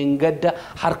ijoolleedhuma dheengadda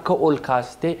harka ol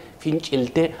kaastee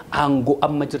finciltee aangoo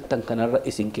amma jirtan kanarra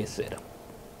isin keesseedha.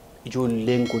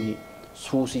 Ijoolleen kun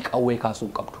suusii qawwee kaasuu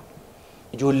hin qabdu.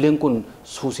 Ijoolleen kun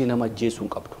suusii nama ajjeesuu hin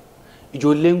qabdu.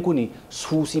 Ijoolleen kun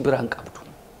suusii biraa hin qabdu.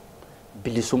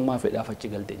 bilisummaa fedhaaf achi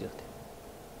galtee jirti.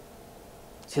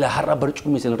 Sila har'a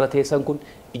barcummi isinirra teessan kun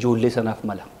ijoollee sanaaf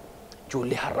mala.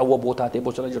 Ijoollee har'a waboo taatee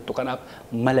bosona jirtu kanaaf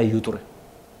mala iyyuu ture.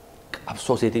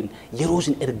 Qabsoo seetiin yeroo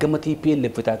isin ergama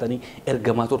TPLF taatanii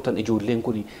ergamaa turtan ijoolleen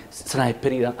kun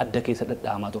snaayiperiidhaan adda keessa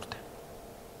dhadhaamaa turte.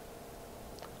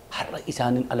 Har'a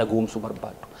isaanin alagoomsuu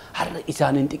barbaadu. Har'a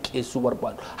isaanin xiqqeessuu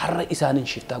barbaadu. Har'a isaanin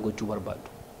shiftaa gochuu barbaadu.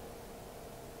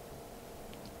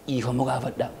 Dhiifama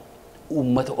gaafadhaa.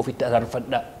 Uummata ofitti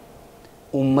araarfadhaa.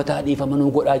 Uummataa dhiifama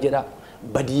nuu godhaa jedhaa.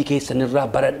 Badii keessanirraa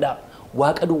baradhaa.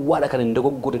 Waaqa duwwaadha kan hin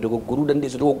dogoggoruu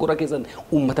dandeessu dogoggora keessan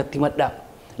uummatatti madhaa.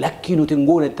 Lakkii nuti hin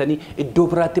goonettanii iddoo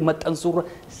biraatti maxxansuurra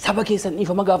saba keessan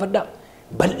dhiifama gaafadhaa.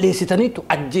 Balleessitaniittu,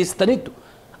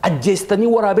 ajjeestanii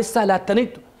waraabessaa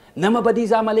laattaniittu. Nama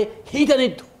badiisaa malee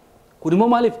hiitaniittu. Kun immoo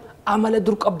maaliif amala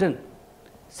dur qabdan.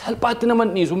 Salphaatti nama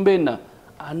hin dhiisu hin beekna.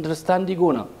 Understandii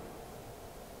goona.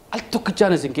 Al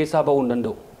tokkichaan isin keessaa bahuu hin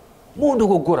danda'u. Moo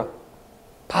dogoggora.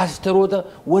 Paasteroota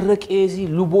warra qeesii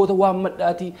luboota waan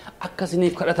madhaatii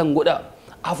akkasiniif kadhatan godhaa.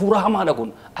 Hafuura hamaadha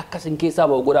kun akkasin keessaa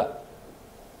bahu godhaa.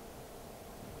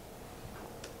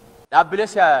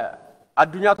 Dhaabbilee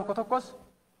addunyaa tokko tokkos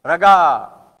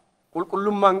ragaa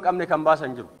qulqullummaa hin qabne kan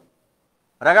baasan jiru.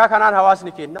 Ragaa kanaan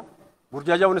hawaasni kenna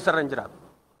burjaajawwan isarra hin jiraatu.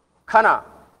 Kana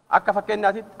akka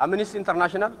fakkeenyaatti Amnesty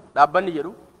International dhaabbanni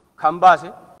jedhu kan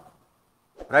baase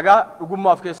ragaa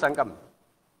dhugummaa of keessaa hin qabne.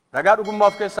 Ragaa dhugummaa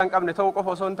of keessaa hin qabne ta'uu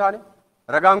qofa osoo hin taane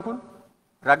ragaan kun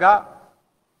ragaa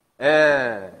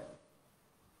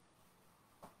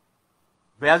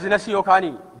biyaazinasii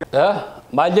yookaanii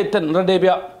maal jettan irra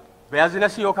deebi'a.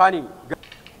 Biyaazinasii yookaanii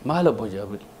maal obbo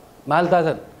Jibiri maal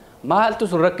taatan maaltu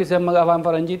sun rakkise amma afaan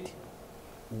faranjiitti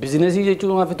bizinesii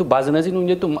jechuun maafitu baazinasii nuun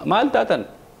jettu maal taatan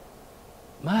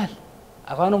maal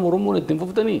afaan Oromoon ittiin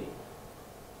fuftanii.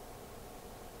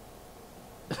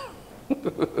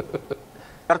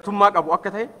 Gartummaa qabu akka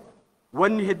ta'e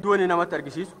wanni hedduun namatti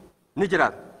argisiisu ni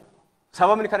jiraata.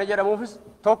 Sababni kana jedhamuufis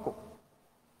tokko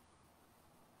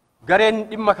gareen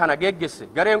dhimma kana geggeesse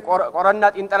gareen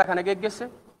qorannaa xiinxala kana geggeesse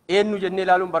eenyu jennee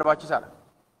ilaaluun barbaachisaadha.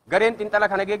 Gareen xiinxala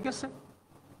kana geggeesse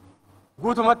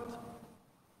guutumatti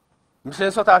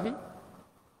miseensotaa fi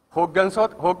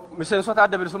miseensota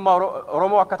adda bilisummaa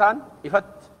Oromoo akka ta'an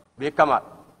ifatti beekamaadha.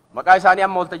 Maqaa isaanii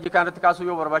amma waltajjii kanarratti kaasuu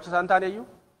yoo barbaachisaa hin taane iyyuu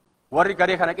warri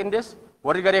garee kana qindeesse,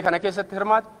 warri garee kana keessatti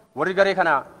hirmaate, warri garee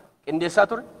kana qindeessaa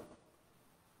ture,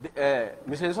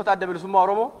 miseensota adda bilisummaa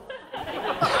Oromoo.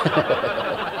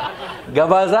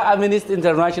 Gabaasaa Amnesty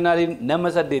Internationaliin nama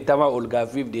 80 ol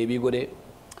gaaffiif deebii godhee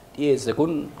dhiyeesse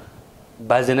kun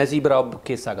baazinasii biraa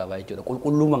keessaa qaba jechuudha.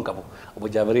 Qulqullummaa qabu. Obbo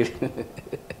Jibiri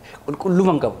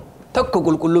qulqullummaa qabu. Tokko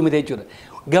qulqulluu miti jechuudha.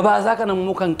 Gabaasaa kana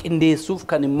immoo kan qindeessuuf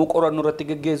kan immoo qorannoo irratti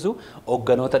gaggeessu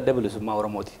hoogganoota adda bilisummaa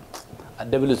Oromooti.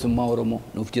 Adda bilisummaa Oromoo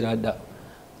nuuf jiraadhaa.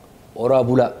 Oraa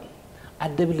bulaa.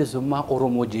 Adda bilisummaa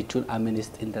Oromoo jechuun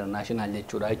Amnesty International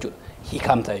jechuudha jechuudha.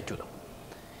 Hiikamtaa jechuudha.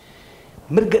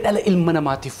 Mirga dhala ilma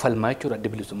namaatiif falmaa jechuudha adda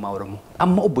bilisummaa Oromoo.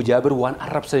 Amma Obbo Jibiri waan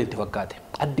arrabsan itti fakkaate.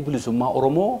 Addi bilisummaa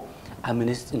Oromoo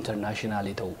Amnesty International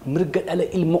ta'u mirga dhala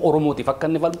ilma Oromootiif akka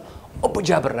inni falmu Obbo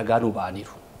Jibiri ragaa nuu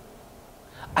ba'aniiru.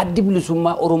 Addi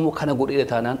bilisummaa Oromoo kana godhee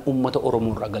taanaan uummata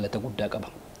Oromoo irraa galata guddaa qaba.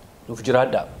 Nuuf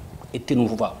jiraadhaa. Itti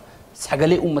nuuf ba'a.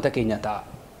 Sagalee uummata keenya ta'a.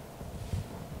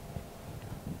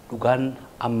 Dhugaan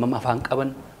ammam afaan qaban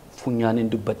funyaaniin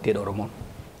dubbatteedha Oromoon.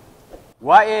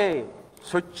 Waa'ee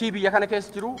sochii biyya kana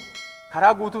keessa jiru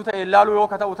karaa guutuu ta'e ilaaluu yoo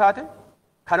ta'u taate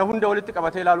kana hunda walitti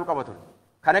qabatee ilaaluu qaba ture.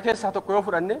 Kana keessaa tokko yoo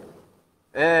fudhanne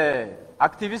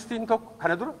aktiivistiin tokko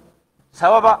kana dura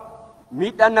sababa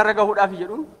miidhaan narra gahuudhaaf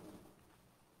jedhuun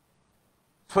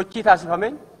sochii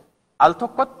taasifameen al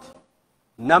tokkotti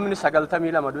namni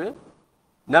 92 du'e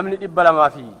namni 200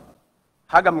 fi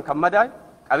hagam kan madaa'e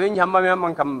qabeenyi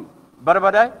hammam kan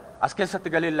barbadaa'e as keessatti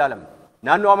galee ilaalama.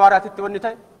 Naannoo Amaaraatitti wanni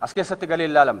ta'e as keessatti galee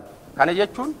ilaalama. Kana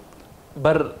jechuun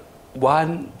bar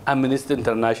waan Amnesty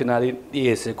International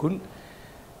dhiyeesse kun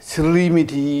sirrii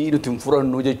miti nuti hin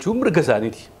furannu jechuun mirga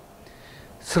isaaniiti.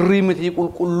 Sirrii miti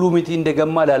qulqulluu miti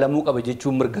indagammaa ilaalamuu qaba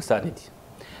jechuun mirga isaaniiti.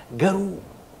 Garuu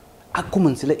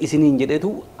akkuma sila isiniin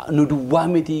jedhetu nu duwwaa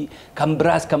miti kan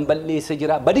biraas kan balleessa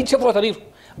jira. Badichi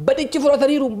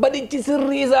fudhataniiru. Badichi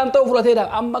sirrii isaan ta'u fudhateedha.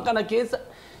 Amma kana keessa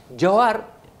Jawaar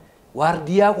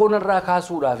waardiyaa koonarraa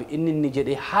kaasuudhaaf inni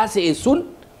jedhee haasa'e sun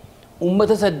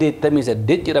ummata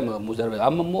 88 jedhama muuzarbe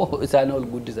amma immoo isaan ol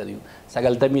guddisanii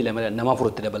 92 nama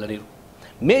furutti dabalaniiru.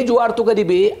 Mee Jawaartu gadi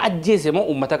ba'ee ajjeese moo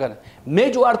ummata kana? Mee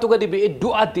Jawaartu gadi ba'ee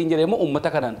du'aatti hin jedhee moo ummata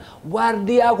kanaan?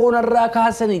 Waardiyaa koonarraa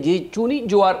kaasanii jechuun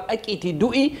Jawaar dhaqiitii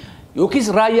du'i Yookiis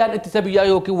raayyaan ittisa biyyaa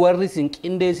yookiin warri isin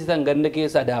qindeessitan ganda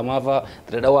keessa Adaamaa fa'aa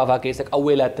Dirredhawaa fa'aa keessa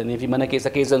qawwee laattanii fi mana keessa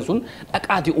keessan sun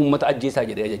dhaqaatii uummata ajjeesaa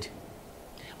jedhee ajaje.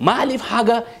 Maaliif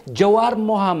haga Jawaar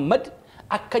Mohaammad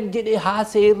akka jedhee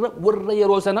haaseerra warra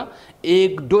yeroo sana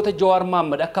eegdota Jawaar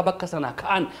Mohaammad akka bakka sana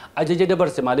ka'an ajaja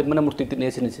dabarse maaliif mana murtiitti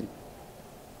dhiyeessin isin?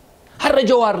 Har'a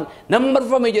Jawaar nama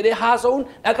marfame jedhee haasa'uun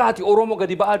dhaqaatii Oromoo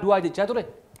gadi ba'aa du'aa jechaa ture.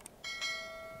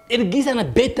 Ergi sana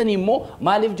beektanii immoo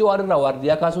maaliif Jawaar irraa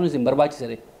waardiyaa kaasuun isin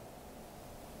barbaachisare?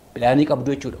 Bilaanii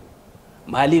qabdu jechuudha.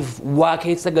 Maaliif waa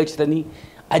keessa galchitanii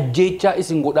ajjeechaa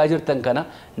isin godhaa jirtan kana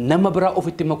nama biraa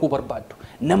ofitti makuu barbaaddu,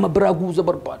 nama biraa guuza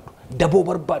barbaaddu, daboo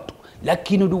barbaaddu.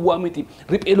 Lakkii nu duwwaa miti.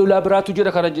 Riphee lolaa biraatu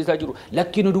jira kan ajjeesaa jiru.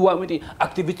 Lakkii nu duwwaa miti.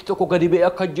 Aktivisti tokko gadi ba'ee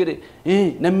akka jedhe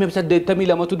namni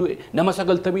 82 du'e, nama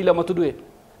 92 du'e,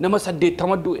 nama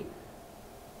 80 du'e.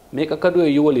 Meeqa akka du'e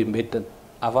iyyuu waliin beektan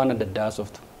afaan adda addaa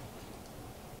haasoftu.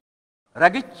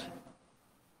 Ragichi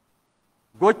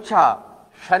gochaa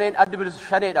shaneen adda bilisu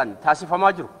shaneedhaan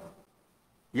taasifamaa jiru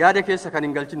yaada keessa kan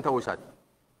hin galchin ta'uu isaati.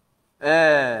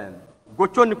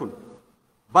 Gochoonni kun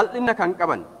bal'ina kan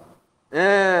qaban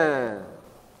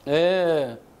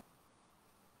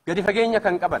gadi fageenya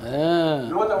kan qaban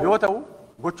yoo ta'u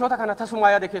gochoota kana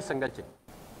tasumaa yaada keessa hin galchin.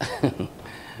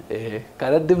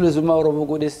 Kan adda bilisummaa Oromoo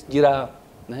godhes jira.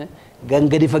 Kan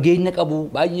gadi fageenya qabu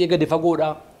baay'ee gadi fagoodha.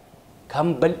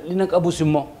 Kan bal'ina qabus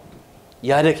immoo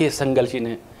yaada keessa hin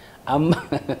galchine. Amma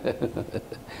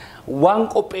waan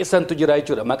qopheessantu jira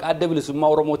jechuudha. Maqaa adda bilisummaa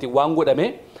Oromootiin waan godhame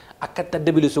akka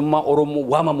adda bilisummaa Oromoo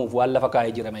waamamuuf waan lafa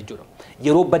kaa'ee jirame jechuudha.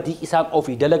 Yeroo badii isaan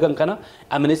ofii dalagan kana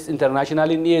Amnesty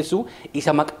Internationaliin dhiyeessu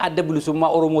isa maqaa adda bilisummaa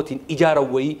Oromootiin ijaaran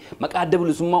wayii maqaa adda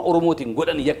bilisummaa Oromootiin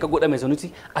godhan yakka godhame sunis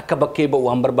akka bakkee ba'u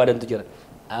waan barbaadantu jira.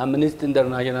 Amnesty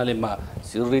International immoo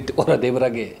sirriitti qoratee bira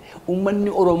ga'e. Uummanni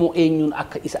Oromoo eenyuun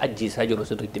akka isa ajjeesaa jiru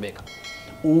sirriitti beeka.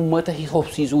 Uummata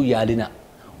hobsiisuu yaalina.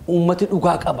 Uummati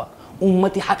dhugaa qaba.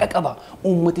 Uummati haqa qaba.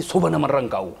 Uummati soba namarraan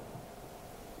kaa'u.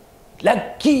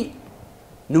 Lakkii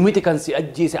numiti kan si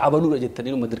ajjeese abaluudha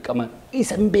jettanii numa dirqaman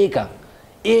isan beeka.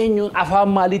 Eenyuun afaan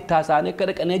maalitti haasa'anii akka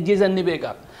dhaqanii ajjeesan ni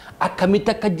beeka.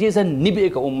 Akkamitti akka ajjeesan ni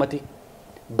beeka uummati.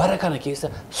 Bara kana keessa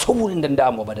sobuun hin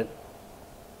danda'amu abadan.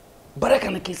 Bara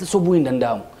kana keessa sobuun hin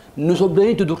danda'amu. Nu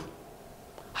sobdaniitu dur.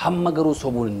 Hamma garuu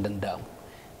sobuun hin danda'amu.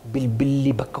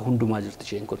 Bilbilli bakka hundumaa jirti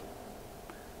isheen kun.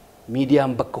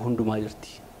 Miidiyaan bakka hundumaa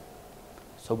jirti.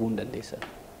 Sobuun dandeessan.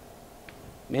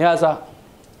 Mee haasaa?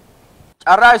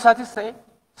 Carraa isaatis ta'e,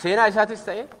 seenaa isaatis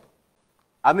ta'e,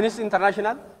 Amnesty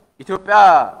International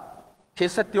Itoophiyaa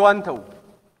keessatti waan ta'u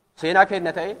seenaa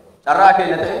keenya ta'e, carraa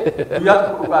keenya ta'e guyyaa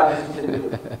tokko dhugaa adeemsisee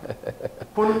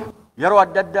kun yeroo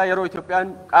adda addaa yeroo Itoophiyaan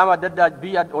qaama adda addaa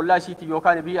biyya ollaa isiitii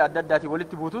yookaan biyya adda addaatiin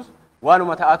walitti buutus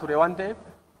waanuma ta'aa ture waan ta'eef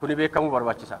kuni beekamuu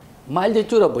barbaachisa. Maal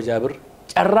jechuudha Obbo Jaabir?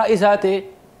 Carraa isaa ta'e,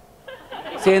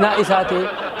 seenaa isaa ta'e,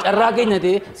 carraa keenya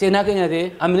ta'e, seenaa keenya ta'e,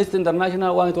 Amnesty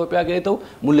International waan Itoophiyaa ga'ee ta'u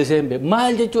mul'isee hin beeku.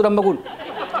 Maal jechuudha amma kun?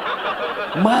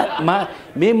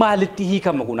 Mee maalitti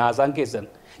hiikama kun haasaan keessan?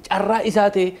 Carraa isaa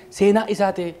ta'e, seenaa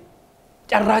isaa ta'e,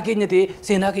 carraa keenya ta'e,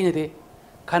 seenaa keenya ta'e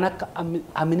kan akka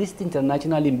Amnesty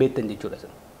International hin beektan jechuudha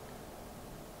sana.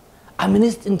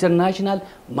 Amnesty International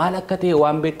maal akka ta'e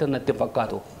waan beektan natti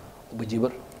fakkaatu Obbo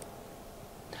Jibir.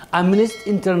 Amnesty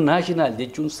International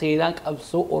jechuun seenaa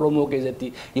qabsoo Oromoo keessatti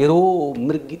yeroo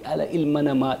mirgi dhala ilma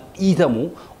namaa dhiitamu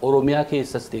Oromiyaa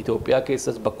keessas ta'e Itoophiyaa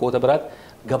keessas bakkoota biraatti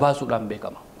gabaasuudhaan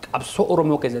beekama. Qabsoo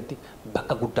Oromoo keessatti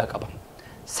bakka guddaa qaba.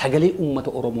 Sagalee uummata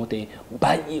Oromoo ta'e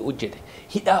baay'ee hojjete.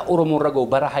 Hidhaa Oromoo irra ga'u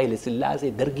bara Haayile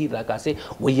Sillaasee Dargii irraa kaasee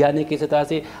Wayyaanee keessa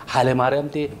taasee Haile Maariyaam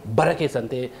ta'e bara keessan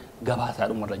ta'e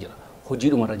gabaasaadhuma irra jira.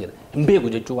 Hojiidhuma irra jira. Hin beeku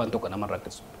jechuun waan tokko nama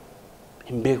rakkisu.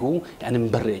 Hin beeku yani hin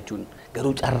barre jechuun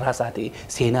garuu carraa isaa ta'e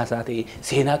seenaa isaa ta'e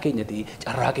seenaa keenya ta'e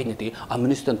carraa keenya ta'e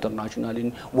Amnesty Internationaliin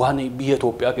waan biyya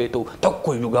Itoophiyaa keessa ta'u tokko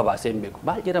iyyuu gabaasee hin beeku.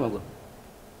 Maal jedhama kun?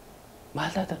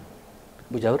 Maal taata?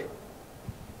 Obbo Jaabir.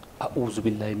 A'uuzu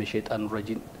billaahi min sheexaani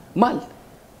rajiim. Maal?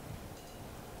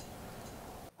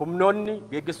 Humnoonni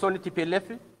geggeessitoonni TPLF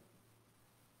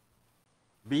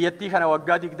biyyattii kana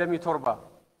waggaa 27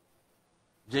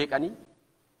 jeeqanii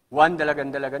waan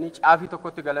dalaganii caafii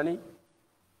tokkotti galanii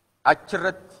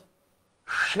achirratti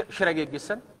shira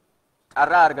geggeessan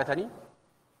carraa argatanii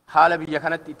haala biyya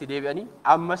kanatti itti deebi'anii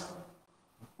ammas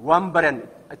waan baran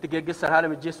itti geggeessan haala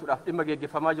mijeessuudhaaf dhimma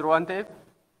geggeeffamaa jiru waan ta'eef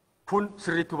kun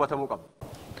sirriitti hubatamuu qaba.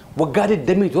 Waggaa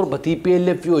 27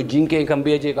 TPLF wajjin kan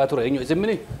biyya jeeqaa ture eenyu isin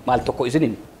mini maal tokko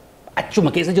isiniin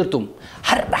achuma keessa jirtum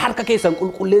harka keessan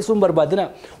qulqulleessuun barbaadina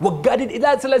waggaa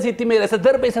ilaa silasiitti meera isa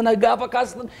darbe sana gaafa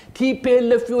kaastan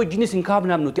TPLF wajjin isin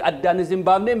kaabnaam nuti addaan isin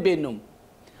baafnee hin beeknu.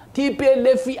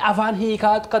 TPLF afaan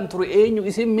hiikaa kan ture eenyu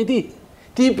isin miti.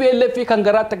 TPLF kan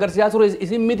garaatti agarsiisaa ture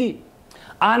isin miti.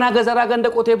 Aanaa gazaraa ganda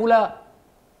qotee bulaa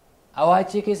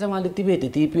Awaachee keessa maalitti beete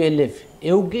TPLF?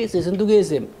 Eeuggeesse isintu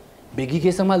geesse. Beegii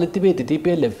keessa maalitti beete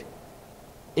TPLF?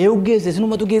 Eeuggeesse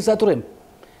isinumatu geessaa ture.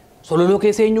 Sololoo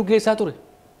keessa eenyu geessaa ture?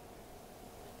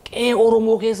 Qe'ee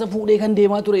Oromoo keessa fuudhee kan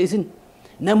deemaa ture isin.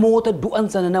 Namoota du'an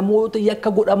sana namoota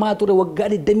yakka godhamaa ture waggaa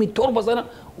 27 sana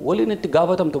waliin itti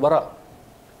gaafatamtu bara.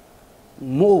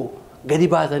 Moo gadi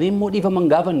baasanii immoo dhiifaman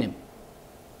gaafanne.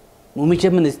 Muummicha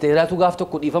ministeeraatu gaaf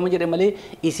tokko dhiifama jedhe malee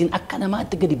isin akka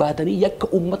namaatti gadi baatanii yakka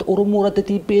uummata Oromoo irratti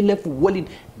TPLF waliin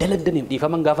daladdaniif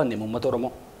dhiifaman gaafanne uummata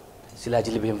Oromoo. Silaa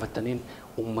jilbeenfattaniin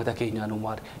uummata keenyaan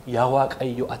uumaar yaa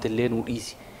Waaqayyo atillee nuu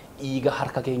dhiisi. Dhiiga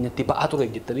harka keenyatti ba'aa ture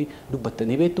jettanii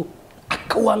dubbattanii beektu.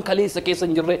 Akka waan kaleessa keessa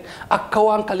hin jirre, akka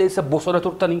waan kaleessa bosona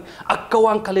turtanii, akka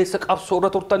waan kaleessa qabsoorra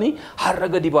turtanii har'a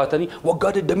gadi baatanii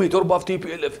waggaa 27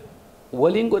 TPLF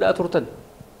waliin godhaa turtan.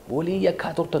 Waliin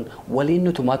yakkaa turtan, waliin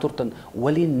nutumaa turtan,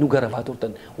 waliin nu garafaa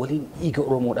turtan, waliin dhiiga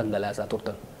Oromoo dhangalaasaa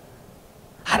turtan.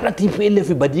 Har'a TPLF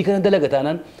badii kana dalaga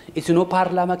taanaan isinoo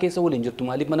paarlaamaa keessa waliin jirtu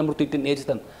maaliif mana murtiitti hin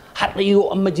dhiyeessitan? Har'a yoo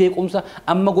amma jeequmsa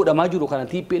amma godhamaa jiru kana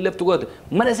TPLF tu godhate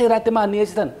mana seeraatti maal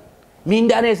dhiyeessitan?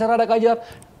 Miindaan eessarraa dhaqaa jiraaf?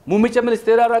 Muummicha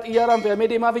ministeeraa irraa xiyyaaraan fe'amee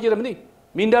deemaa fi jiramni?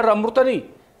 Miindaa irraa murtanii?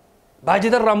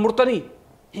 Baajeta irraa murtanii?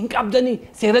 Hin qabdanii?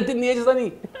 Seeratti hin dhiyeessitanii?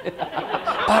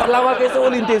 Paarlaamaa keessa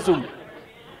waliin teessumu.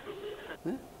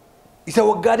 Isa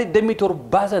waggaa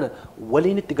 27 sana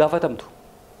waliin itti gaafatamtu.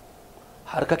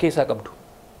 Harka keessaa qabdu.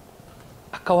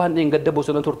 Akka waan gadda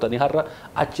bosona turtanii har'a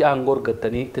achi aangoo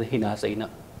argattanii hin haasa'ina.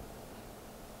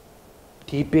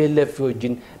 TPLF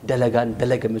wajjin dalagaan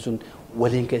dalagame sun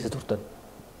waliin keessa turtan.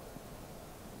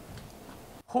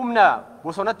 Humna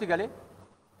bosonatti galee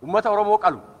uummata Oromoo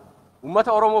qalu,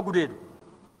 uummata Oromoo gudeedu,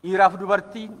 dhiiraaf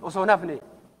dubartiin osoo hin hafne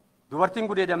dubartiin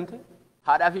gudeedamte,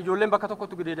 haadhaa fi ijoolleen bakka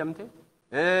tokkotti gudeedamte,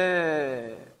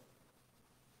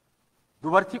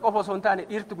 dubartii qofa osoo hin taane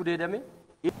dhiirti gudeedame.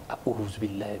 A'uuz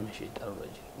billaahi min shayxaanir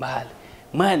rajiim.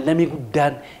 Maal namni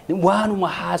guddaan waanuma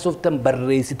haasoftan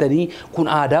barreessitanii kun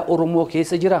aadaa Oromoo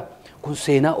keessa jira. Kun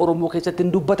seenaa Oromoo keessatti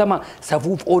hin dubbatama.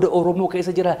 Safuuf ooda Oromoo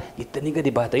keessa jira. Jettanii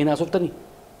gadi baatanii haasoftanii.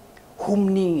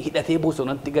 Humni hidhatee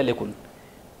bosonatti gale kun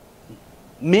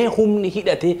mee humni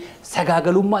hidhatee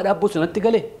sagaagalummaadhaaf bosonatti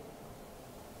gale?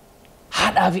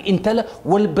 Haadhaa fi intala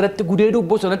wal biratti gudeeduuf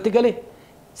bosonatti gale?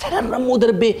 Sanarra immoo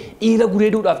darbee dhiira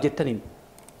gudeeduudhaaf jettaniin.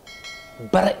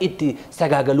 Bara itti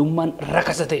sagaagalummaan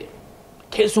rakasa ta'e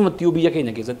keessumatti yoo biyya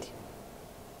keenya keessatti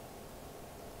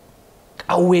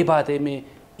qawwee baatee mee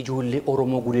ijoollee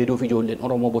Oromoo gudeeduuf ijoolleen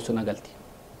Oromoo bosona galti.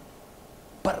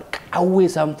 Bara qawwee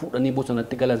isaan fuudhanii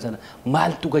bosonatti galan sana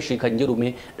maaltu gashee kan jedhu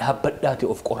mee dhaabbadhaati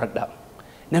of qoradhaa.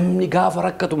 Namni gaafa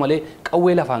rakkatu malee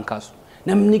qawwee lafaan kaasu.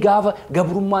 Namni gaafa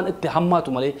gabrummaan itti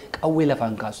hammaatu malee qawwee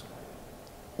lafaan kaasu.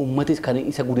 Uummatis kan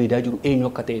isa gudeedaa jiru eenyu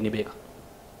akka ta'e ni beeka.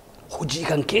 Hojii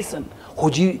kan keessan,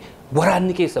 hojii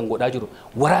waraanni keessan godhaa jiru.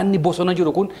 Waraanni bosona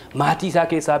jiru kun maatii isaa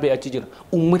keessaa ba'ee achi jira.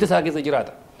 Uummata isaa keessa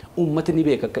jiraata. Uummati ni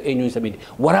beeka akka eenyu isa beekne.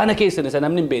 Waraana keessan isa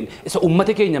namni hin beekne, isa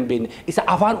uummata keenya hin beekne, isa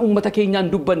afaan uummata keenyaan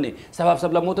dubbanne, sabaaf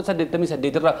sablammoota 88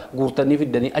 irraa guurtanii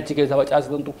fiddanii achi keessa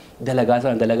facaasantu dalagaa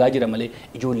sana dalagaa jira malee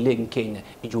ijoolleen keenya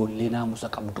ijoollee naamusa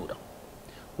qabduudha.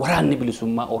 Waraanni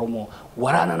bilisummaa Oromoo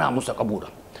waraana naamusa qabuudha.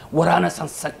 Waraana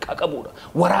sansakka qabuudha.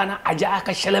 Waraana ajaa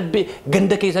akka shalabbee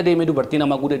ganda keessa deemee dubartii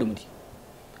nama gudeedu miti.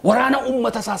 Waraana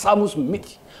uummata saasaamus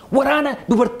miti. Waraana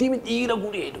dubartii dhiira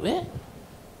gudeedu.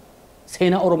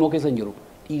 Seenaa Oromoo keessa hin jiru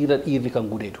dhiirri kan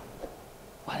gudeedu.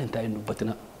 Waan hin taa'in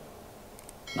dubbatina.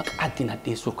 Maqaatti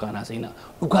nadheessuuf kaanaa seenaa.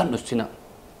 Dhugaan dhossina.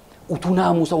 Utuu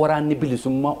naamusa waraanni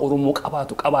bilisummaa Oromoo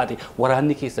qabaate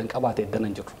waraanni keessan qabaate eddan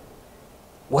hin jiru.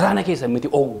 Waraana keessan miti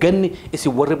hoogganni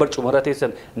isin warri barcumarra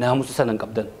teessan naamusa sana hin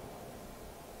qabdan.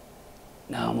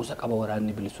 Naamusa qaba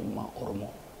waraanni bilisummaa Oromoo.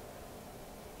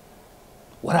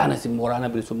 Waraana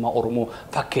bilisummaa Oromoo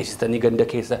fakkeessitanii ganda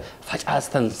keessa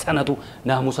facaastan sanatu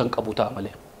naamusa hin qabu ta'a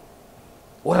malee.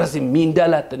 Warra isin miindaa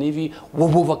laattanii fi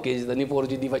woboo fakkeessitanii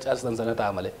foorjii facaastan sana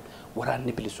ta'a malee.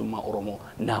 Waraanni bilisummaa Oromoo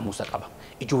naamusa qaba.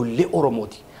 Ijoollee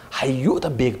Oromooti. Hayyoota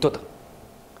beektota.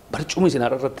 Barcuma isin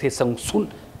irratti teessan sun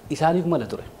isaaniif mala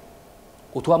ture.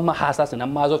 Utuu amma haasaasan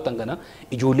amma haasoftan kana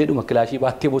ijoolleedhuma kilaashii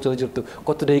baattee bosona jirtu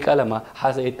kottu daqiiqaa lama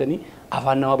haasa'ettanii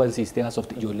afaan nama bansiistee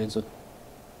haasofti ijoolleen sun.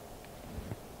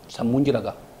 Sammuun jira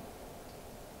gaa.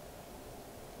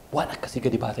 Waan akkasii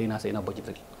gadi baatanii haasa'in Obbo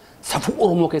Jibiri. Safuu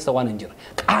Oromoo keessa waan hin jirre.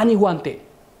 Qaanii waan ta'e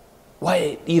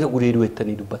waa'ee dhiira gudeeduu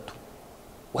jettanii dubbattu.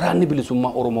 Waraanni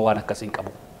bilisummaa Oromoo waan akkasii hin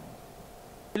qabu.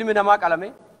 Ilmi namaa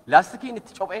qalame laastikiin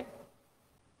itti cophee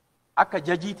akka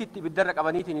jajiititti ibiddarra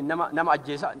qabaniitiin nama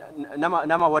ajjeesa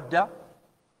nama waddaa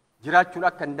jiraachuun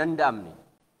akka hin danda'amne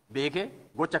beekee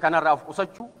gocha kanarraa of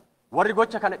qusachuu warri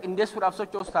gocha kana qindeessuudhaaf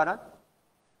socho'us taanaan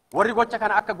warri gocha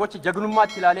kana akka gocha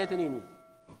jagnummaatti ilaaleetiniin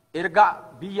ergaa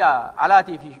biyya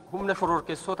alaatii fi humna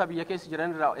shororkeessota biyya keessa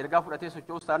jiran irraa ergaa fudhatee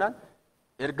socho'us taanaan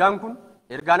ergaan kun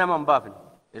ergaa nama hin baafne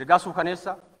ergaa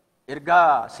suukaneessa ergaa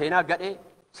seenaa gadhee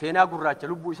seenaa gurraacha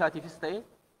lubbuu isaatiifis ta'ee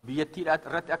biyyattiidhaa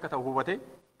irratti akka ta'u hubatee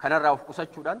kanarraa of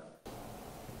qusachuudhaan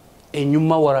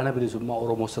eenyummaa waraana bilisummaa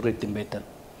Oromoo sirriitti hin beektan.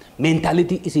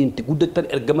 Meentaalitii isinti guddattan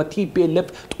ergama TPLF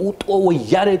xuuxoo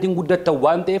wayyaaneetiin guddattan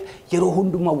waan ta'eef yeroo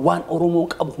hundumaa waan Oromoo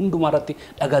qabu hundumaa irratti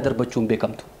dhagaa darbachuun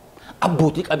beekamtu.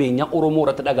 Abbootii qabeenyaa Oromoo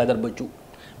irratti dhagaa darbachuu,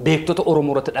 beektota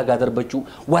Oromoo irratti dhagaa darbachuu,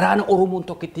 waraana Oromoon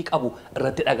tokkittii qabu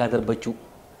irratti dhagaa darbachuu.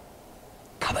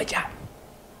 Kabajaa.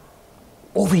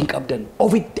 Ofiin qabdan,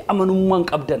 ofitti amanummaan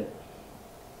qabdan.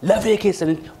 Lafee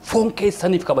keessaniif, foon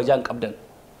keessaniif kabajaan qabdan.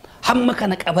 Hamma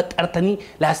kana qabaxartanii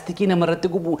laastikii namarratti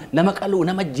gubu, nama qaluu,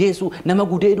 nama jeesuu, nama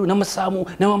gudeeduu, nama saamuu,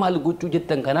 nama maal gochuu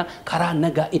jettan kana karaa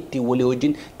nagaa ittiin walii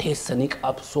wajjin teessanii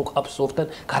qabsooftan,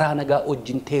 karaa nagaa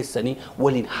wajjin teessanii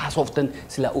waliin haasoftan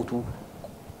silaa utuu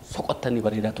soqottanii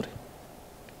bareedaa ture.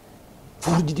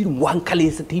 Furdidiin waan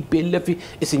kaleessa TPLF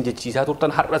isin jechiisaa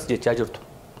turtan har'as jechaa jirtu.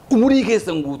 Umurii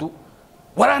keessan guutuu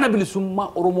waraana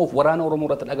bilisummaa Oromoof waraana Oromoo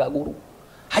irratti dhagaa guuru.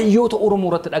 Hayyoota Oromoo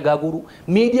irratti dhagaa guuru,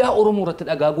 miidiyaa Oromoo irratti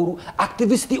dhagaa guuru,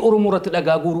 aktivistii Oromoo irratti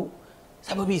dhagaa guuru.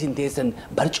 Sababii isin teessan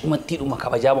barcumattiidhuma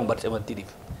kabajaama barcumattiidhiif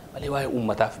malee waa'ee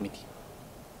uummataaf miti.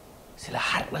 Sila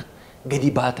har'a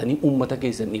gadi baatanii uummata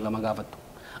keessan dhiifama gaafattu.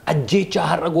 Ajjeechaa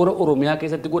har'a goora Oromiyaa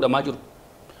keessatti godhamaa jiru.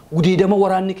 Gudeedama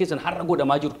waraanni keessan har'a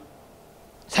godhamaa jiru.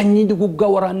 Sanyii duguggaa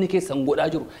waraanni keessan godhaa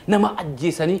jiru. Nama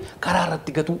ajjeesanii karaa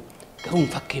irratti gatuu garuu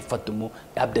fakkeeffattu immoo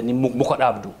dhaabdanii muka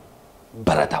dhaabdu.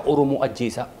 Barataa Oromoo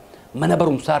ajjeesaa mana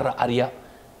barumsaa irraa ariyaa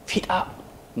fixaa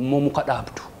immoo muka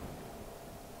dhaabdu.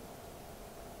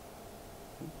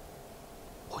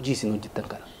 Hojii isin hojjettan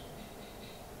kana.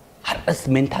 Har'as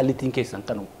meentaalitiin keessan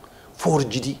kanu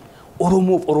foorjidii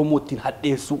Oromoof Oromoottiin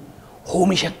hadheessuu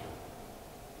oomishan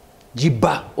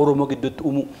jibbaa Oromoo gidduutti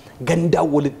uumuu gandaa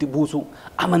walitti buusuu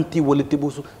amantii walitti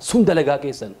buusuu sun dalagaa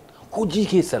keessan hojii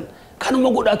keessan. Kanuma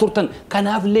godhaa turtan,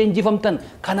 kanaaf leenjifamtan,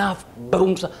 kanaaf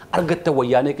barumsa argattan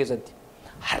wayyaanee keessatti.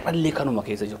 Har'allee kanuma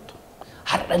keessa jirtu.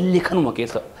 Har'allee kanuma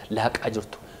keessa laaqaa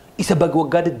jirtu. Isa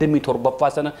waggaa 27ffaa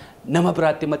sana nama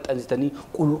biraatti maxxansitanii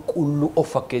qulqulluu of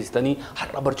fakkeessitanii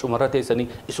har'a barcumarra teessanii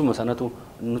isuma sanatu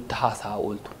nutti haasaa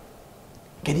ooltu.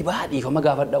 Gadi ba'aa dhiifama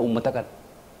gaafadhaa uummata kana.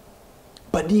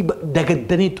 Badii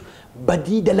dagaddaniitu,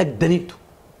 badii dalagdaniitu.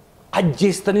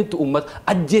 Ajjeestaniitu uummata,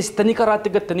 ajjeestanii karaatti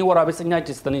gattanii waraabessa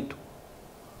nyaachistaniitu.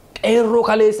 Qeerroo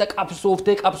kaleessa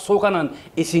qabsooftee qabsoo kanaan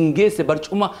isin geesse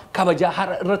barcuma kabajaa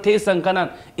har'a irra teessan kanaan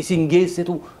isin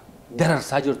geessetu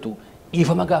dararsaa jirtu.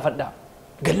 Dhiifama gaafadhaa.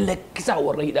 Gallakkisaa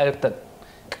warra hidhaa jirtan.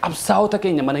 Qabsaa'ota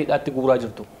keenya mana hidhaatti guuraa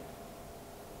jirtu.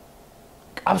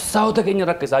 Qabsaa'ota keenya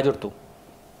rakkisaa jirtu.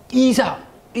 Dhiisaa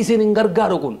isin hin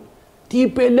gargaaru kun.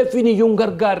 TPLF iyyuu hin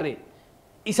gargaarre.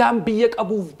 Isaan biyya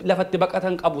qabuuf lafatti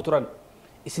baqatan qabu turan.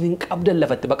 Isin hin qabdan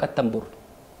lafatti baqattan bor.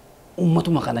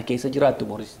 Ummatuma kana keessa jiraattu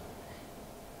boris.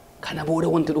 Kana booda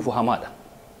wanti dhufu hamaadha.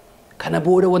 Kana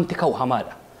booda wanti ka'u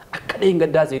hamaadha. Akka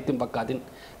dheengaddaa seetti hin fakkaatin.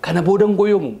 Kana booda hin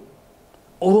goyoomu.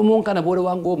 Oromoon kana booda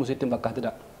waan goomu seetti hin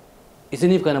fakkaatinaa.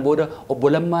 Isiniif kana booda obbo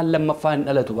Lammaan lammaffaa hin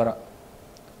dhalatu bara.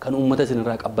 Kan uummata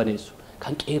isinirraa qabbaneessu.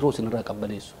 Kan qeerroo isinirraa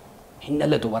qabbaneessu. Hin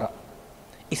dhalatu bara.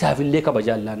 Isaafillee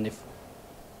kabajaan laanneef.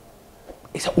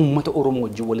 Isa uummata Oromoo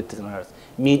wajjin walitti isinirraas.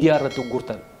 Miidiyaa irratti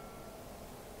gurtan.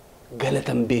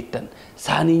 Galatan beektan.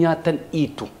 Saanii nyaattan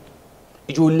dhiittu.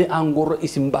 Ijoollee aangoorra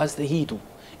isin baaste hiitu.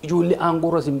 Ijoollee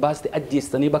aangoorra isin baaste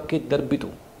ajjeestanii bakkeetti darbitu.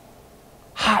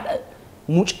 Haadha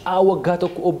mucaa waggaa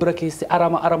tokko obbira keessa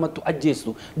aramattu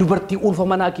ajjeestu. Dubartii ulfa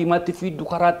manaa kiimaatti fiiddu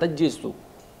karaatti ajjeestu.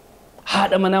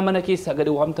 Haadha mana keessaa gadi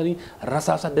waamtanii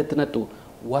rasaasa addatti nattu.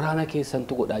 Waraana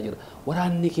keessantu godhaa jira.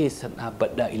 Waraanni keessan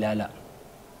dhaabbadhaa ilaalaa.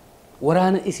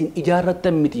 Waraana isin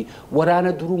ijaarrattan miti.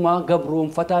 Waraana durumaa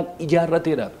gabroonfataan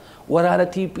ijaarrateedha. Waraana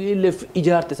TPLF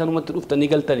ijaarte sanumatti dhuftanii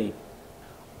galtanii.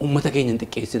 Ummata keenya hin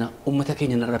xiqqeessinaa, ummata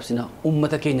keenya hin arrabsinaa,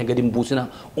 ummata keenya gadi hin buusinaa,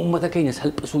 ummata keenya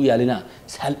salphisuu yaalinaa.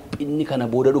 Salphinni kana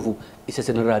booda dhufu isa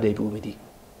sinirraa deebi'u miti.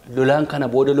 Lolaan kana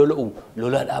booda lola'u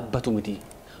lolaa dhaabbatu miti.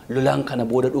 Lolaan kana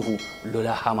booda dhufu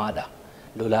lolaa hamaadha.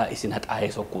 Lolaa isin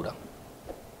haxaa'ee sokkuudha.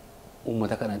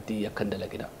 Ummata kanatti akka hin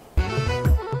dalagina.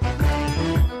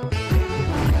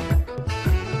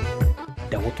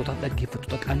 daawwattootaaf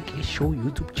dhaggeeffattoota Qaanqee Show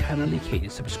YouTube channel keenya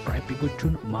subscribe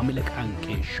gochuun maamila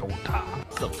Qaanqee Show ta'a.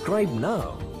 Subscribe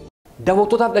now.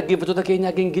 daawwattootaaf dhaggeeffattoota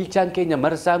keenya Gingilchaan keenya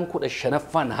marsaan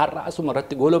 15ffaan har'a asuma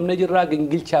irratti goolomnee jirra.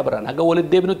 Gingilchaa biraan haga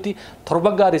walitti deebinutti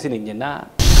torban gaarii isiniin jenna.